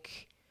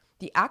like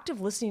the act of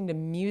listening to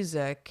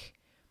music,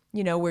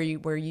 you know, where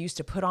you used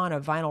to put on a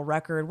vinyl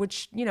record,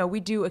 which, you know, we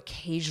do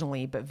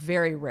occasionally, but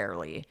very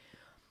rarely.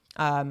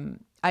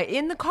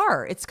 In the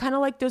car, it's kind of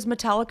like those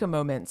Metallica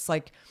moments.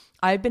 Like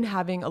I've been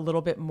having a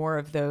little bit more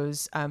of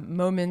those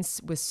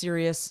moments with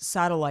Sirius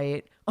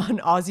Satellite on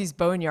Ozzy's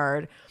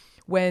Boneyard,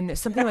 when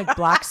something like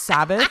Black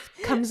Sabbath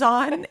comes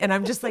on, and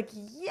I'm just like,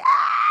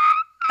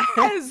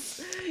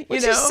 yes,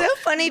 Which is so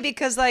funny,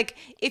 because like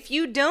if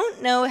you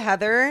don't know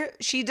Heather,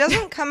 she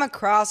doesn't come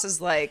across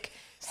as like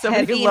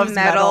Somebody who heavy loves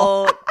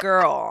metal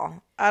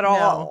girl at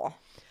all.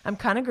 I'm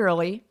kind of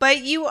girly. But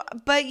you,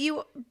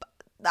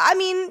 I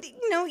mean,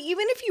 you know,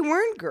 even if you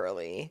weren't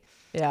girly,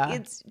 Yeah.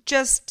 it's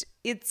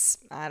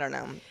I don't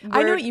know.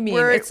 I know what you mean.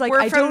 It's like we're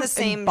I from don't the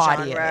same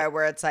embody genre it.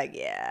 where it's like, we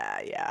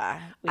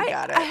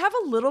got it. I have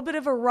a little bit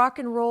of a rock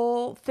and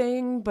roll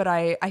thing, but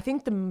I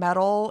think the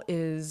metal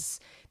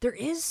there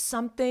is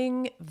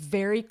something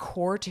very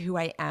core to who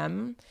I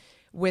am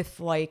with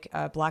like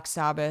Black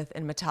Sabbath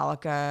and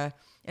Metallica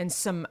and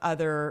some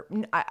other.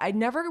 I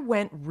never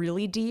went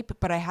really deep,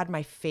 but I had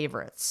my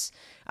favorites.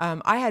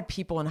 I had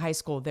people in high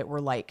school that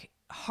were like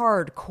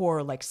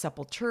hardcore, like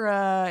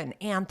Sepultura and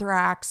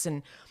Anthrax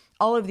and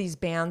all of these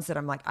bands that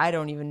I'm like, I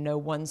don't even know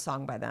one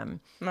song by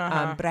them.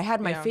 But I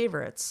had my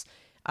favorites.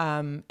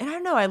 And I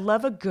don't know, I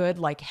love a good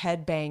like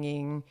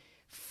headbanging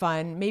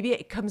fun. Maybe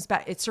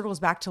it circles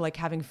back to like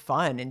having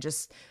fun and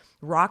just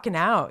rocking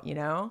out, you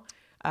know?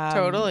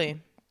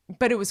 Totally.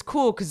 But it was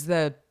cool because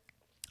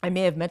I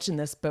may have mentioned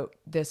this, but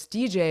this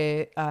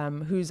DJ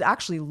who's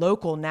actually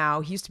local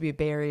now, he used to be a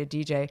Bay Area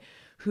DJ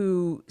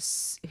who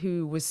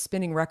was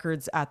spinning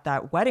records at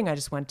that wedding I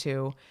just went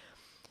to.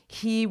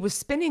 He was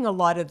spinning a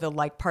lot of the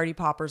like party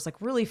poppers, like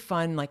really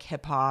fun, like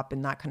hip hop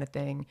and that kind of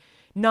thing.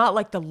 Not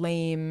like the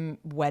lame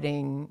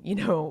wedding, you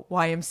know,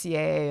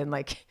 YMCA and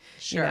like,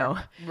 you know,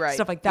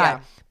 stuff like that.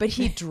 Yeah. But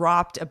he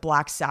dropped a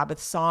Black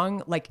Sabbath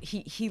song. Like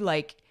he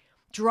like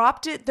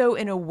dropped it though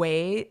in a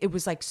way, it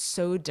was like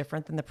so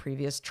different than the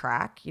previous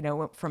track, you know,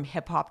 went from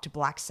hip hop to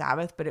Black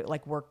Sabbath, but it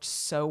like worked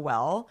so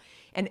well.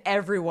 And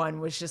everyone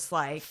was just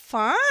like,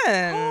 Fun.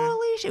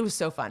 holy shit, it was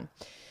so fun.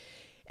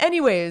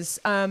 Anyways,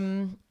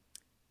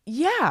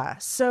 yeah,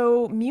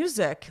 so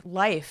music,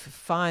 life,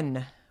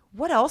 fun.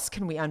 What else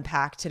can we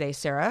unpack today,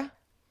 Sarah?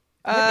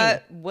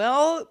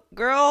 Well,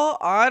 girl,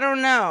 I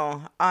don't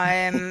know.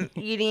 I'm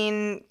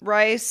eating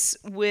rice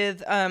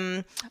with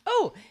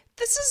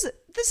this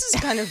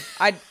is kind of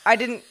I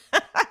didn't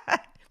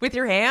With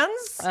your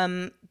hands?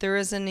 there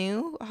is a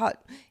new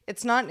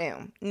it's not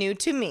new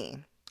to me,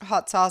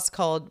 hot sauce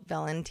called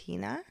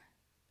Valentina.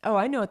 Oh,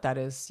 I know what that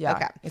is. Yeah.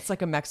 Okay. It's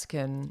like a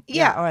Mexican.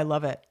 Yeah. Oh, I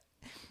love it.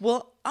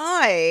 Well,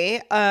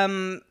 I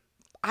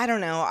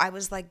don't know. I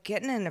was like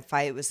getting in a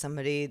fight with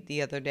somebody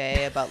the other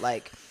day about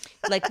like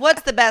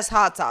what's the best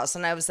hot sauce?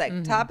 And I was like,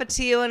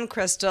 Tapatio and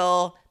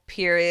Crystal,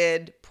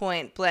 period,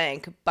 point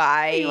blank.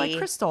 Bye. Oh, you like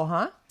Crystal,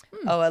 huh?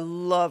 Oh, I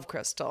love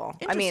Crystal.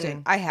 I mean,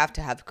 Interesting. I have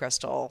to have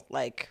Crystal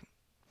like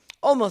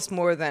almost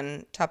more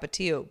than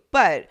Tapatio.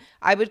 But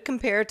I would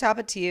compare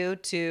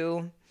Tapatio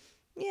to,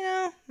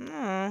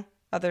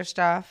 other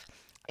stuff.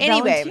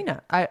 Anyway.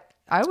 Valentina.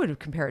 I would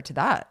compare it to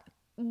that.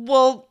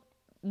 Well,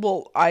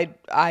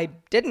 I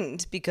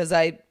didn't because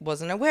I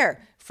wasn't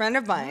aware. Friend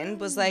of mine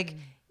was like,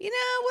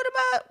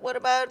 what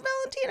about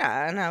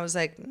Valentina? And I was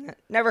like,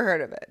 never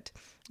heard of it.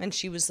 And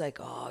she was like,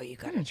 oh, you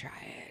gotta try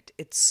it.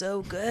 It's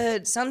so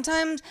good.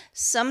 Sometimes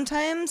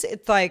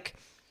it's like,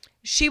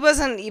 she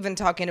wasn't even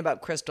talking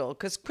about Crystal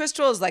because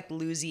Crystal is like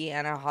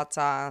Louisiana hot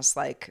sauce.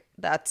 Like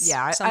that's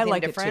I something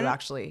like different. it too,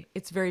 actually.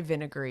 It's very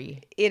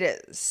vinegary. It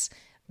is.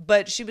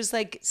 But she was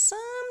like,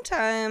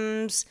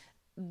 sometimes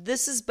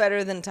this is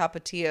better than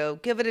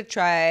Tapatio. Give it a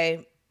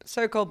try.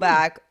 Circle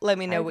back. Let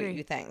me know what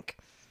you think.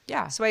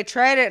 Yeah. So I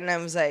tried it and I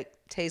was like,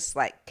 tastes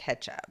like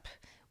ketchup,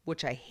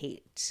 which I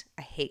hate.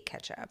 I hate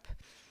ketchup.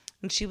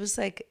 And she was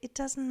like, it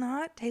does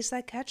not taste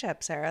like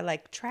ketchup, Sarah.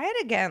 Like, try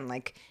it again.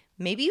 Like,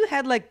 maybe you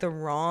had like the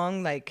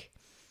wrong, like,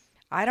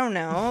 I don't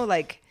know,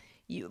 like,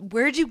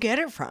 where'd you get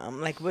it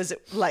from? Like, was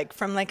it like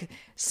from like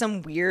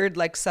some weird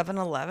like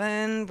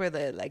 7-Eleven where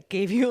they like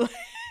gave you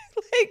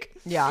like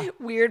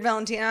weird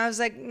Valentina? I was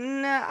like,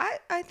 nah,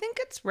 I think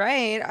it's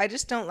right. I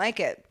just don't like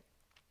it.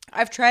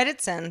 I've tried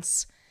it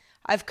since.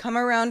 I've come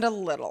around a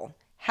little.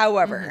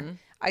 However,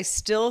 I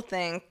still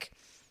think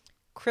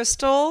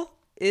Crystal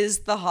is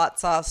the hot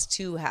sauce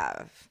to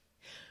have.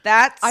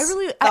 That's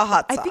the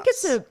hot sauce.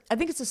 I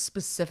think it's a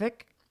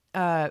specific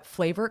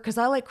flavor because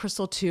I like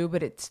Crystal too,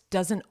 but it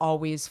doesn't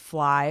always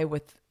fly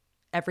with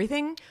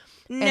everything.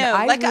 No,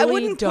 and I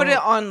wouldn't put it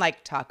on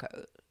like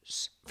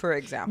tacos, for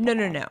example.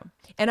 No.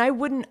 And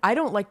I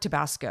don't like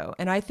Tabasco.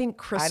 And I think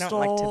Crystal I don't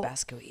like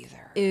Tabasco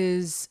either.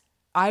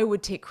 I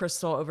would take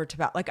Crystal over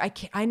Tabasco.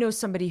 Like I know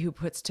somebody who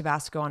puts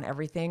Tabasco on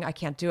everything. I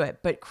can't do it.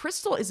 But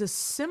Crystal is a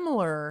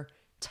similar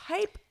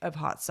type of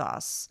hot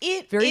sauce.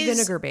 Very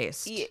vinegar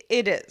based.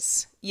 It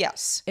is.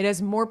 Yes. It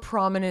has more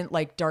prominent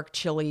like dark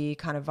chili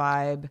kind of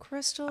vibe.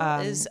 Crystal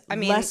is, I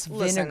mean, less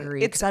listen,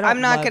 vinegary.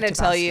 I'm not going to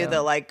tell you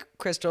that like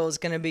Crystal is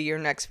going to be your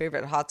next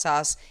favorite hot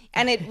sauce.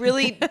 And it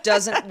really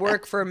doesn't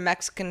work for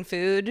Mexican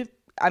food.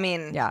 I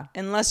mean,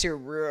 unless you're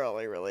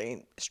really,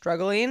 really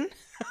struggling.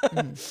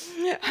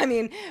 I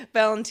mean,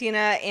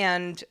 Valentina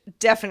and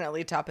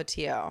definitely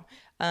Tapatio.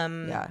 I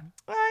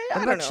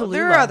don't know.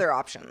 There are other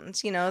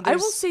options, I will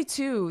say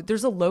too,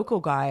 there's a local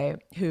guy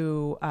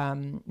who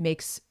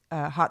makes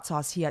hot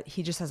sauce.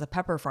 He just has a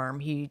pepper farm.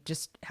 He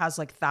just has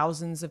like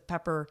thousands of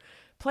pepper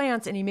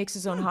plants and he makes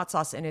his own hot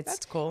sauce and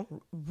that's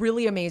cool.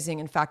 Really amazing.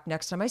 In fact,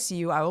 next time I see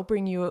you, I will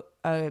bring you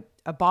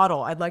a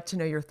bottle. I'd like to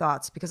know your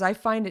thoughts because I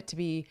find it to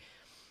be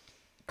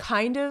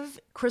kind of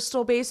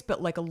Crystal based,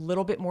 but like a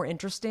little bit more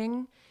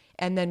interesting.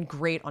 And then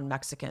great on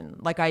Mexican.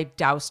 Like I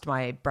doused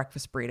my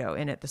breakfast burrito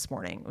in it this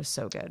morning. It was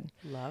so good.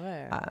 Love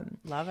it.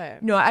 Love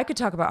it. No, I could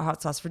talk about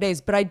hot sauce for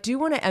days, but I do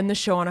want to end the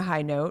show on a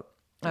high note.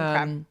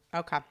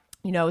 Okay.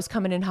 It was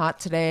coming in hot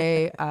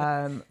today.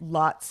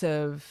 Lots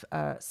of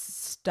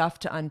stuff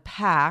to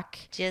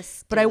unpack.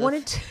 But I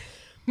wanted to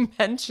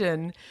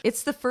mention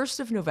it's the 1st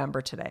of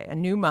November today, a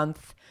new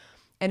month.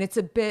 And it's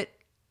a bit,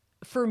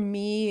 for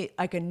me,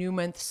 like a new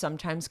month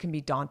sometimes can be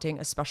daunting,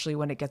 especially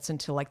when it gets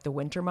into like the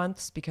winter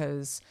months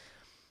because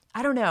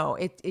I don't know,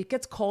 it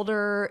gets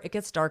colder, it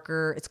gets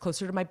darker, it's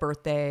closer to my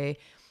birthday.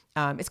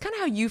 It's kind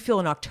of how you feel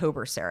in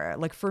October, Sarah.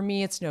 Like for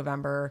me, it's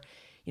November.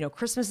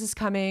 Christmas is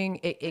coming.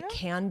 It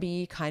can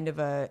be kind of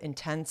a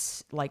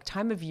intense like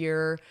time of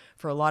year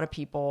for a lot of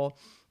people.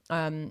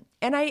 And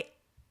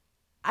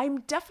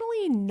I'm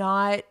definitely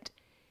not,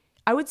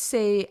 I would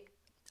say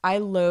I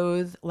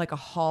loathe like a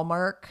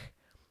Hallmark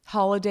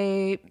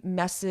holiday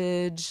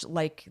message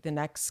like the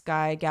next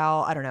guy,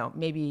 gal. I don't know.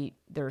 Maybe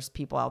there's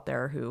people out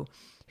there who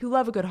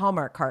love a good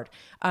Hallmark card.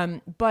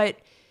 But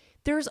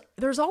there's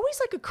always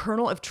like a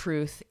kernel of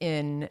truth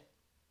in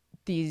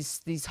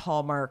these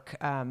Hallmark,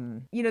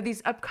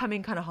 these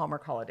upcoming kind of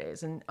Hallmark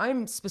holidays. And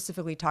I'm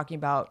specifically talking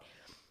about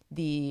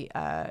the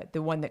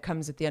one that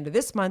comes at the end of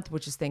this month,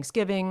 which is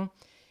Thanksgiving.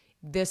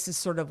 This is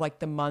sort of like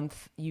the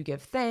month you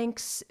give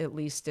thanks. At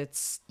least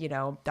it's,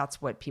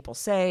 that's what people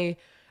say.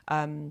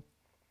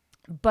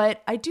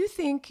 But I do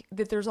think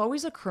that there's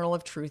always a kernel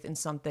of truth in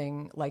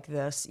something like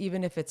this,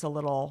 even if it's a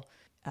little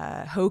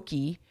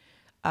hokey.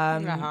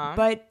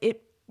 But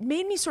it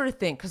made me sort of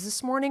think, because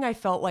this morning I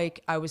felt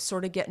like I was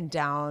sort of getting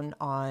down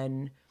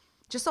on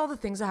just all the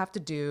things I have to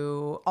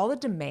do, all the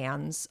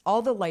demands,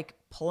 all the like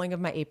pulling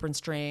of my apron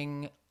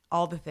string,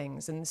 all the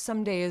things. And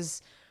some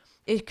days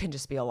it can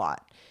just be a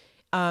lot.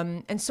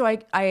 And so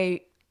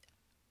I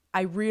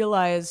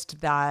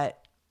realized that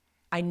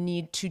I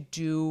need to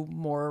do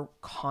more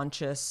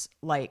conscious,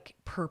 like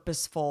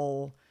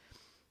purposeful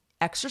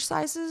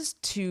exercises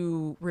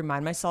to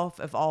remind myself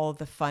of all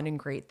the fun and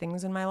great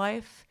things in my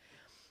life.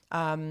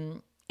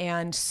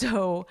 And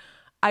so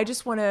I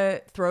just want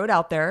to throw it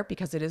out there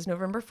because it is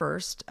November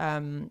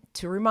 1st,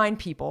 to remind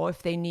people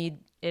if they need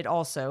it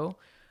also,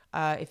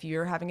 if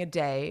you're having a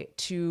day,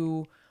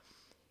 to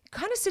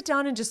kind of sit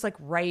down and just like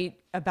write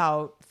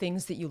about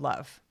things that you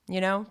love,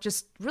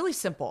 just really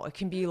simple. It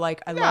can be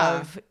like, I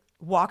love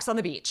walks on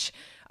the beach.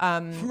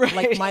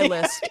 Like my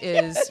list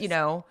is,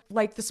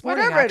 like this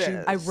morning, Whatever it actually,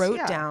 is. I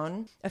wrote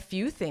down a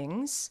few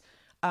things.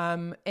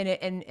 And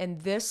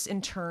this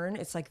in turn,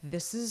 it's like,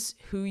 this is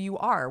who you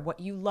are. What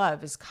you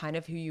love is kind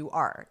of who you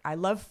are. I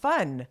love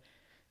fun.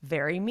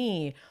 Very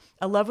me.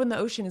 I love when the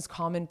ocean is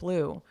calm and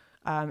blue.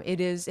 It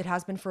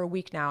has been for a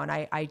week now, and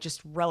I just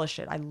relish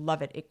it. I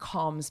love it. It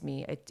calms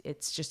me. It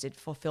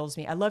fulfills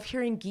me. I love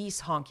hearing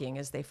geese honking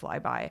as they fly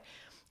by.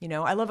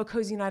 I love a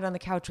cozy night on the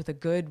couch with a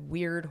good,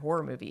 weird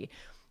horror movie.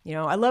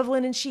 I love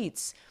linen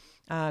sheets.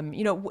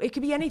 It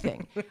could be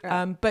anything.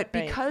 But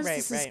because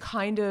this is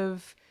kind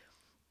of,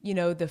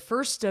 the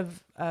first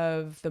of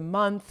the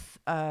month,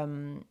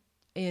 in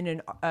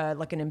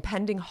an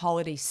impending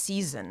holiday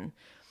season,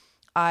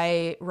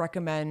 I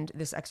recommend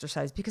this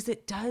exercise because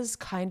it does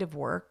kind of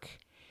work.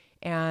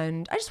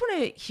 And I just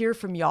want to hear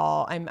from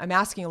y'all. I'm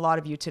asking a lot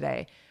of you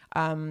today.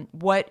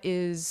 What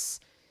is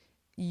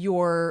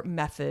your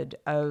method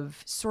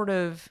of sort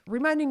of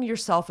reminding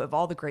yourself of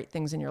all the great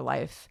things in your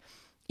life?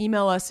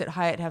 Email us at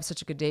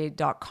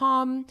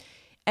hi@havesuchaagoodday.com.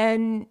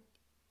 And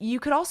you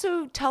could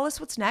also tell us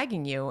what's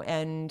nagging you,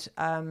 and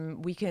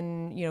we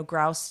can,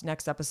 grouse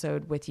next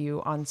episode with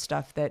you on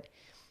stuff that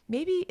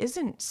maybe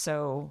isn't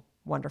so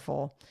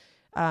wonderful.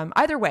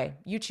 Either way,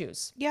 you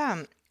choose.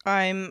 Yeah,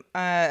 I'm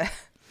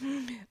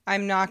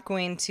not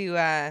going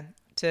to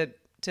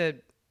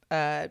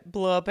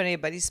blow up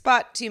anybody's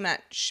spot too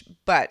much,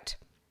 but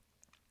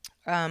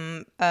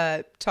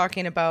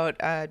talking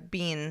about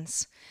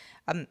beans.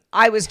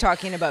 I was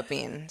talking about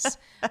beans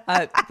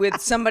with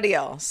somebody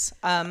else.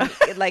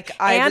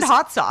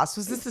 Hot sauce.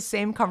 Was this the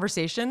same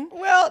conversation?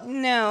 Well,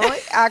 no,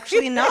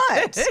 actually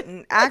not.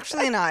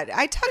 Actually not.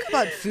 I talk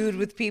about food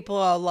with people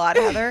a lot,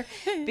 Heather,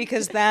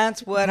 because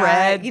that's what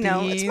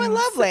it's my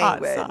love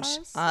language.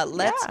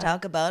 Let's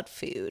talk about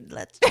food.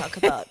 Let's talk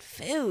about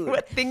food.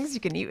 What things you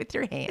can eat with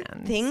your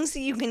hands. Things that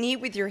you can eat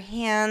with your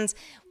hands.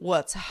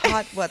 What's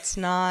hot, what's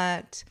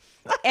not.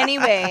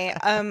 Anyway,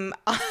 a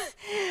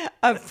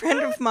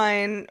friend of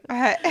mine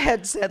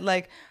had said,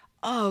 like,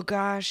 oh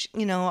gosh,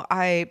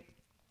 I've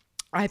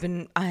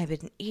been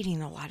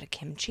eating a lot of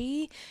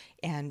kimchi,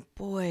 and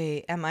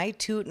boy, am I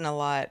tooting a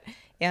lot.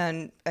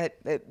 And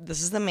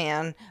this is the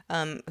man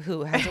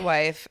who has a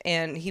wife,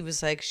 and he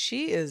was like,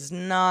 she is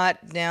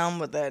not down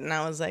with it. And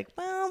I was like,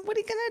 well, what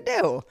are you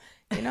gonna do?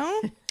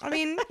 I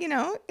mean,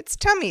 it's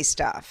tummy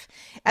stuff.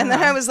 And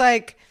then I was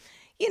like,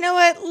 you know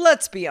what?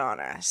 Let's be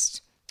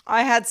honest.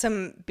 I had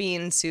some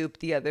bean soup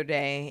the other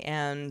day,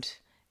 and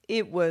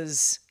it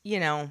was,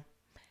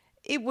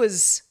 it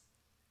was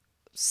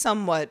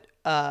somewhat,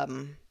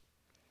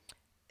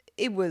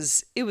 it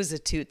was a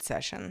toot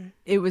session.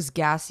 It was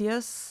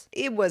gaseous.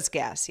 It was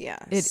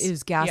gaseous. It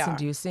is gas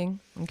inducing.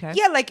 Okay.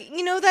 Yeah. Like,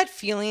 that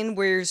feeling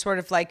where you're sort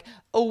of like,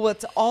 oh,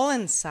 what's all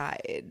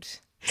inside?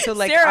 So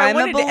like, Sarah, I'm I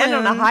wanted a balloon. to end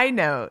on a high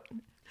note.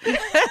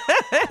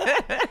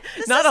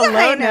 Not a low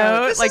low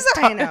note. This is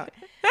a high note.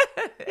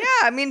 Yeah,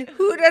 I mean,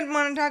 who doesn't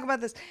want to talk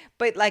about this?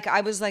 But like,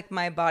 I was like,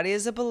 my body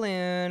is a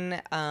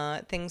balloon.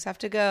 Things have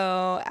to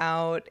go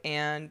out,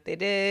 and they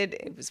did.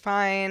 It was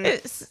fine.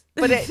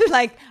 But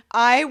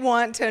I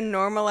want to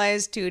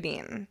normalize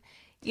tooting.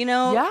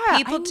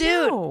 People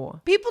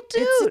toot. People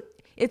toot.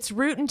 It's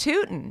rootin'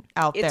 tootin'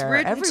 out there. It's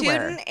rootin'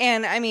 everywhere. Tootin',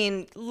 and I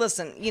mean,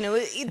 listen,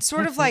 it's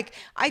sort of like,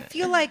 I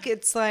feel like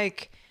it's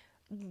like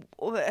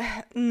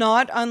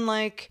not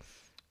unlike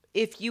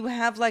if you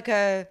have like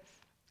a,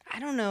 I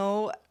don't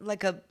know,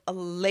 like a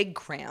leg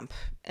cramp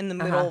in the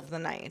middle of the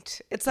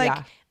night. It's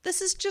like,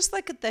 this is just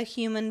like the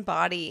human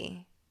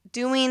body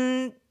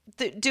doing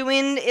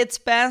its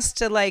best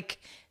to like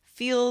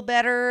feel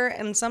better.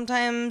 And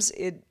sometimes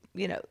it,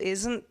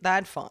 isn't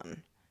that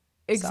fun.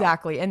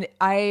 Exactly. So. And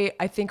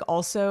I think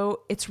also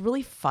it's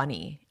really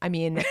funny. I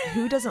mean,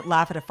 who doesn't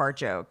laugh at a fart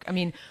joke? I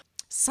mean,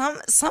 some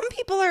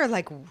people are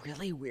like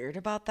really weird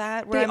about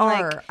that. They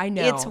are. I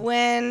know. It's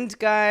wind,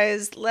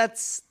 guys.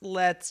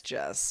 Let's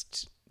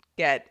just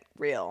get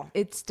real.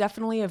 It's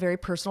definitely a very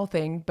personal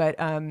thing, but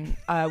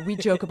we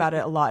joke about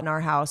it a lot in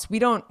our house.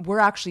 We're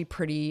actually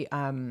pretty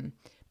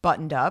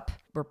buttoned up.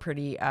 We're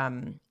pretty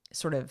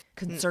sort of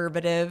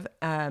conservative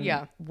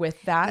with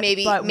that.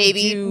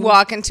 Maybe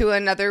walk into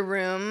another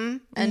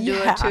room and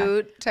do a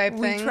toot type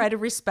thing. We try to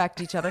respect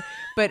each other.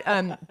 But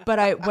what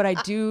I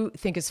do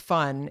think is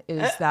fun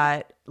is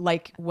that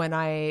like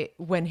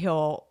when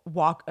he'll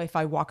walk, if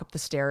I walk up the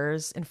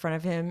stairs in front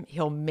of him,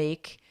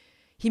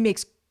 he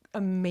makes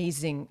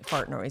amazing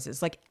fart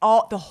noises, like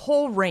the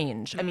whole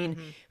range. I mean,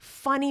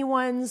 funny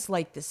ones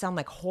like that sound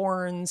like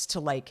horns to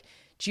like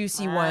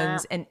juicy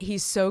ones, and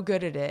he's so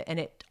good at it, and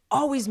it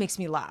always makes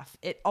me laugh.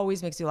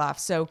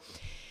 So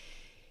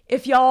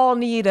if y'all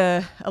need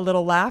a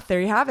little laugh,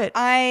 there you have it.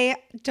 I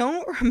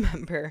don't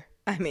remember.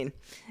 I mean,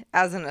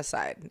 as an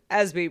aside,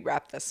 as we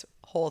wrap this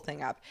whole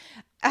thing up,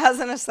 as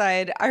an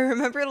aside, I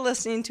remember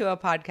listening to a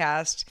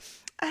podcast.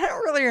 I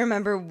don't really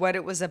remember what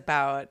it was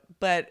about,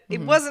 but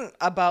it wasn't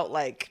about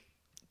like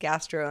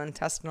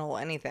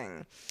gastrointestinal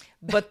anything.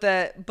 But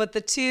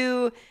the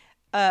two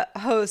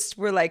hosts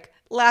were like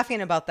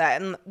laughing about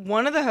that. And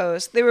one of the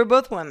hosts, they were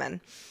both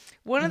women.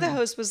 One of the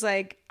hosts was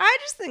like, I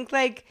just think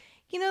like,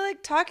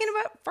 like talking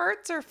about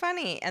farts are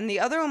funny. And the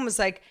other one was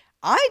like,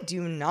 I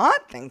do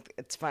not think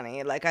it's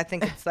funny. Like, I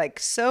think it's like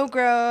so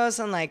gross.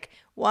 And like,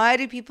 why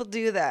do people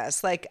do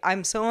this? Like,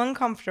 I'm so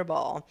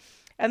uncomfortable.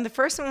 And the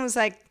first one was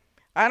like,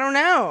 I don't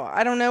know.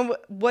 I don't know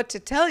what to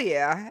tell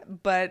you.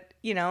 But,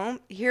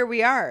 here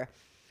we are.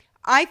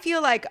 I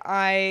feel like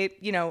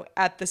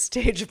at this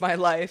stage of my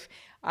life,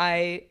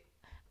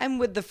 I'm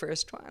with the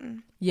first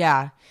one.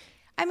 Yeah.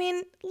 I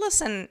mean,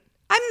 listen,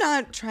 I'm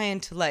not trying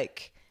to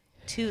like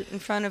toot in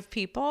front of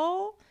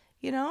people.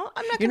 I'm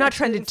not. You're not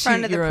trying to in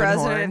front of the toot your own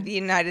president horn. of the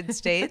United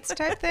States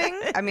type thing.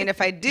 I mean, if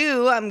I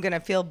do, I'm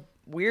gonna feel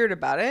weird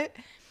about it.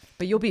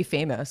 But you'll be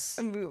famous.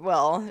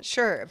 Well,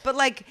 sure, but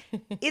like,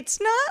 it's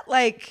not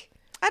like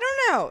I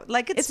don't know.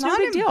 Like, it's no not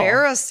big deal.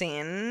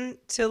 embarrassing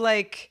to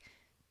like.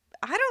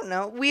 I don't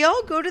know. We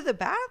all go to the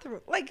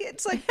bathroom. Like,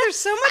 it's like there's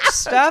so much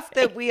stuff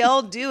that we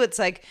all do. It's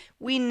like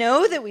we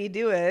know that we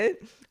do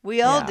it.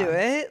 We all do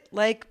it.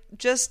 Like,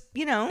 just,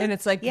 And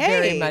it's like yay,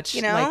 very much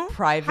like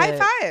private. High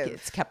five.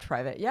 It's kept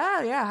private.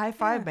 Yeah. High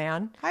five,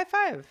 man. High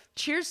five.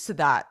 Cheers to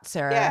that,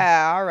 Sarah.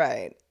 Yeah. All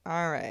right.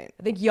 I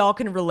think y'all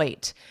can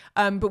relate.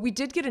 But we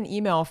did get an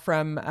email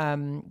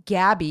from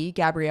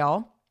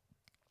Gabrielle,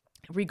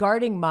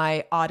 regarding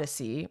my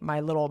Odyssey, my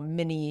little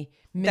mini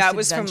that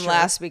was from misadventure.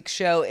 last week's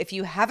show. If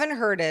you haven't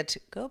heard it,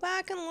 go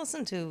back and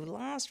listen to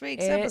last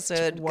week's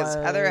episode because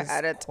Heather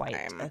had it quite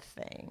time. a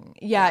thing.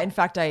 Yeah, in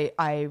fact,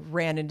 I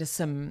ran into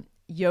some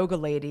yoga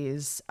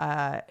ladies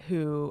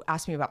who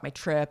asked me about my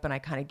trip, and I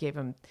kind of gave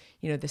them,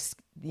 this,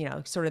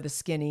 sort of the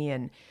skinny,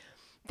 and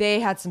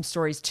they had some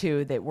stories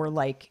too that were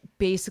like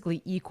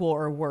basically equal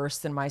or worse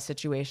than my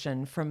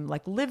situation from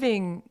like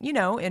living, in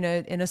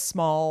a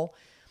small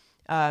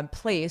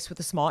place with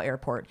a small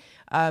airport.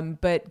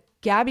 But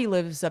Gabby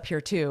lives up here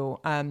too.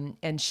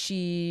 And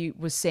she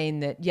was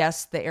saying that,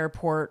 yes, the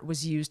airport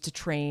was used to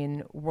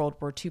train World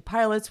War II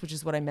pilots, which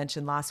is what I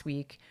mentioned last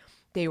week.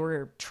 They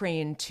were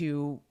trained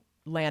to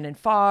land in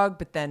fog,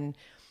 but then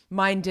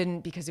mine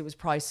didn't because it was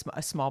probably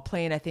a small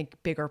plane. I think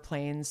bigger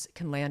planes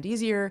can land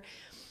easier.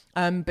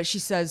 But she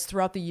says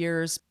throughout the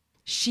years,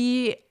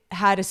 she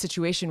had a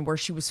situation where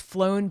she was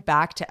flown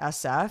back to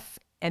SF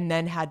and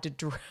then had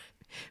to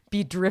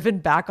be driven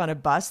back on a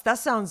bus. That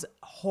sounds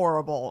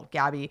horrible,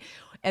 Gabby.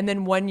 And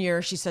then one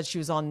year she said she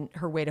was on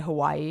her way to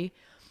Hawaii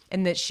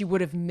and that she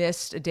would have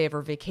missed a day of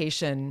her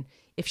vacation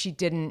if she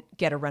didn't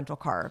get a rental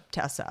car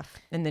to SF.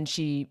 And then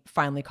she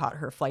finally caught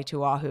her flight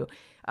to Oahu.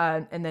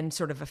 And then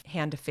sort of a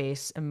hand to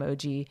face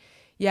emoji.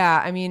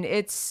 Yeah. I mean,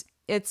 it's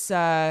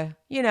the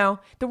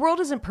world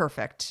isn't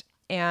perfect.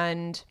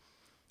 And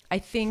I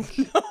think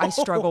I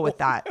struggle with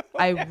that.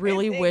 I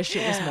really wish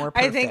it was more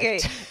perfect. I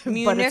think a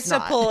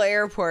municipal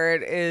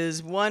airport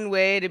is one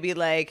way to be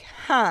like,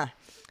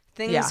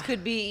 things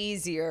could be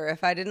easier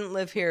if I didn't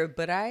live here,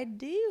 but I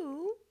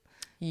do.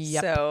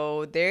 Yep.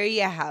 So there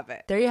you have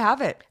it. There you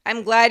have it.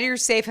 I'm glad you're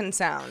safe and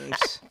sound.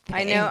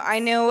 I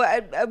know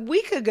a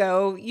week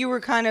ago you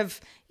were kind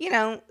of,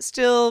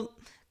 still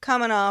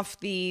coming off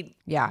a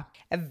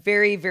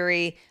very,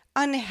 very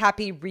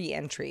unhappy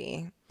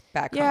re-entry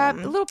back home. Yeah,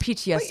 a little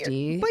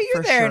PTSD. But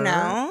you're there sure,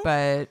 now.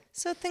 But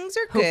so things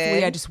are hopefully good.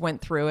 Hopefully I just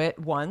went through it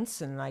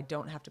once and I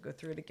don't have to go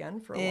through it again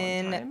for a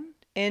long time.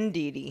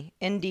 Indeedy.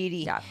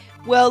 Yeah.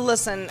 Well,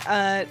 listen,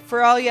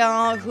 for all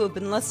y'all who have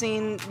been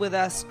listening with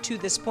us to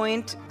this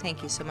point,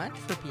 thank you so much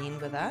for being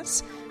with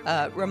us.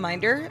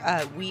 Reminder,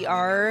 we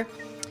are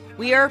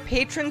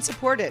patron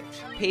supported.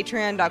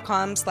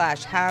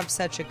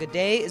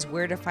 Patreon.com/havesuchagoodday is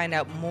where to find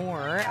out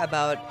more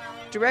about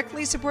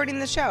directly supporting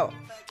the show.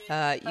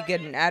 You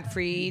get an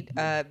ad-free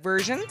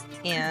version,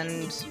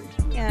 and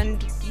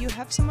you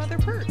have some other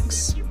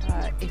perks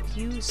if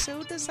you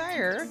so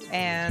desire.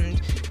 And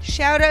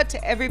shout out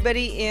to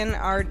everybody in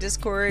our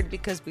Discord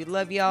because we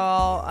love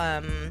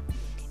y'all.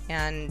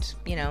 And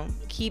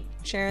keep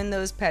sharing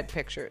those pet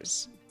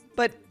pictures,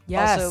 but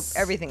also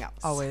everything else.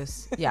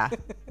 Always, yeah,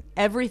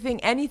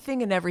 everything,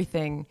 anything, and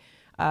everything.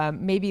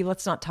 Maybe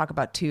let's not talk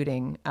about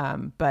tooting,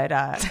 but.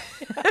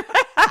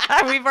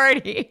 We've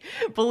already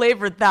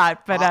belabored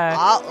that, but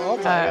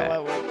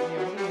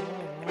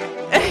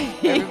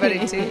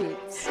everybody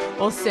toots.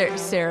 Well,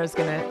 Sarah's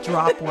gonna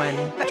drop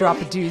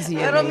a doozy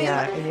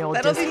in the old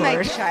that'll Discord. Be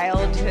my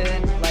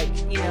childhood, like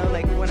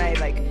when I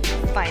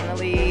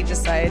finally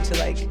decided to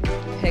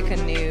pick a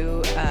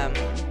new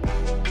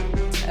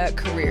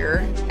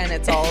career, and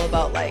it's all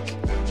about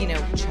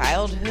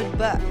childhood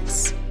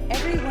books.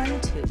 Everyone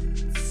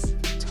toots.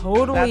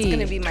 Totally, that's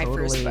gonna be my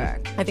first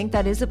book. I think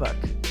that is a book.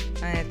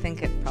 I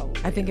think it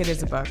probably. I think it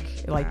is a book.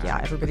 Like, yeah,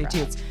 everybody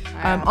toots. I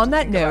have On to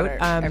that think about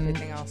note,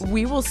 everything else.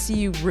 we will see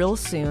you real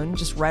soon,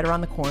 just right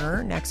around the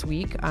corner next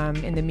week.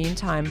 In the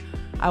meantime,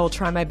 I will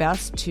try my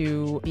best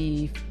to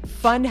be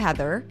fun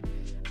Heather,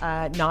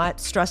 not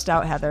stressed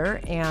out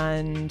Heather,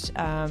 and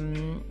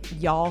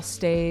y'all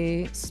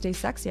stay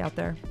sexy out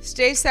there.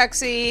 Stay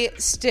sexy,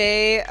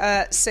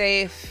 stay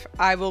safe.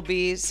 I will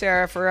be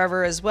Sarah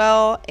forever as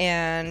well,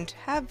 and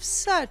have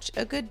such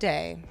a good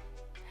day.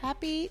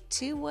 Happy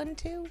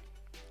 212.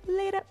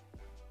 Later.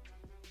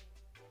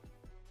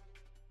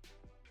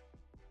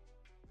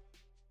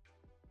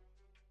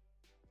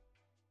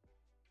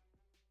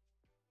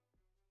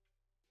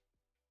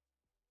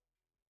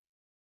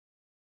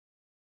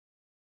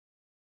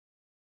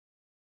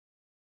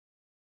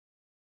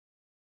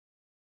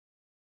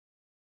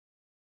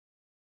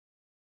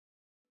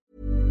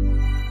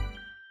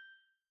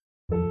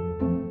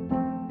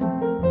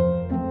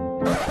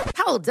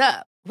 Hold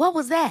up. What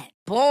was that?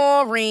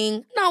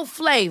 Boring. No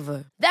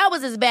flavor. That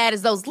was as bad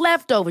as those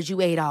leftovers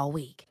you ate all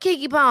week.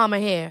 Keke Palmer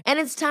here. And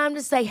it's time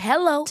to say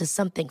hello to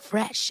something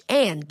fresh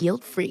and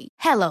guilt-free.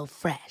 Hello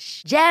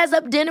Fresh. Jazz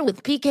up dinner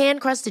with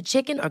pecan-crusted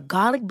chicken or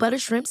garlic butter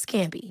shrimp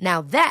scampi.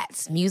 Now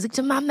that's music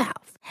to my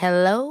mouth.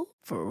 Hello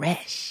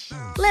Fresh.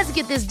 Let's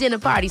get this dinner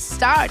party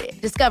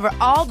started. Discover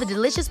all the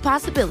delicious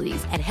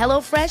possibilities at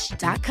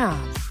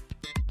HelloFresh.com.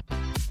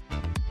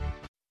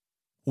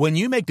 When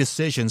you make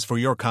decisions for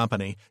your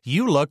company,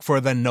 you look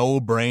for the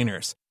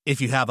no-brainers.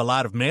 If you have a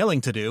lot of mailing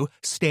to do,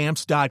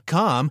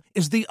 Stamps.com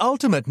is the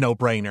ultimate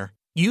no-brainer.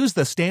 Use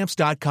the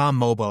Stamps.com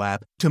mobile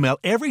app to mail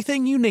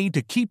everything you need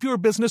to keep your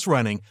business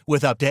running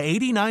with up to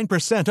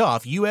 89%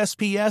 off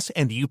USPS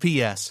and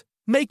UPS.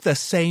 Make the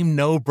same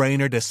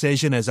no-brainer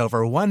decision as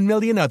over 1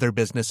 million other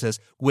businesses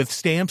with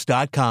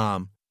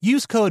Stamps.com.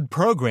 Use code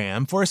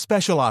PROGRAM for a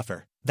special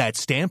offer. That's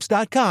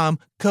Stamps.com,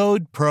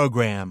 code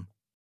PROGRAM.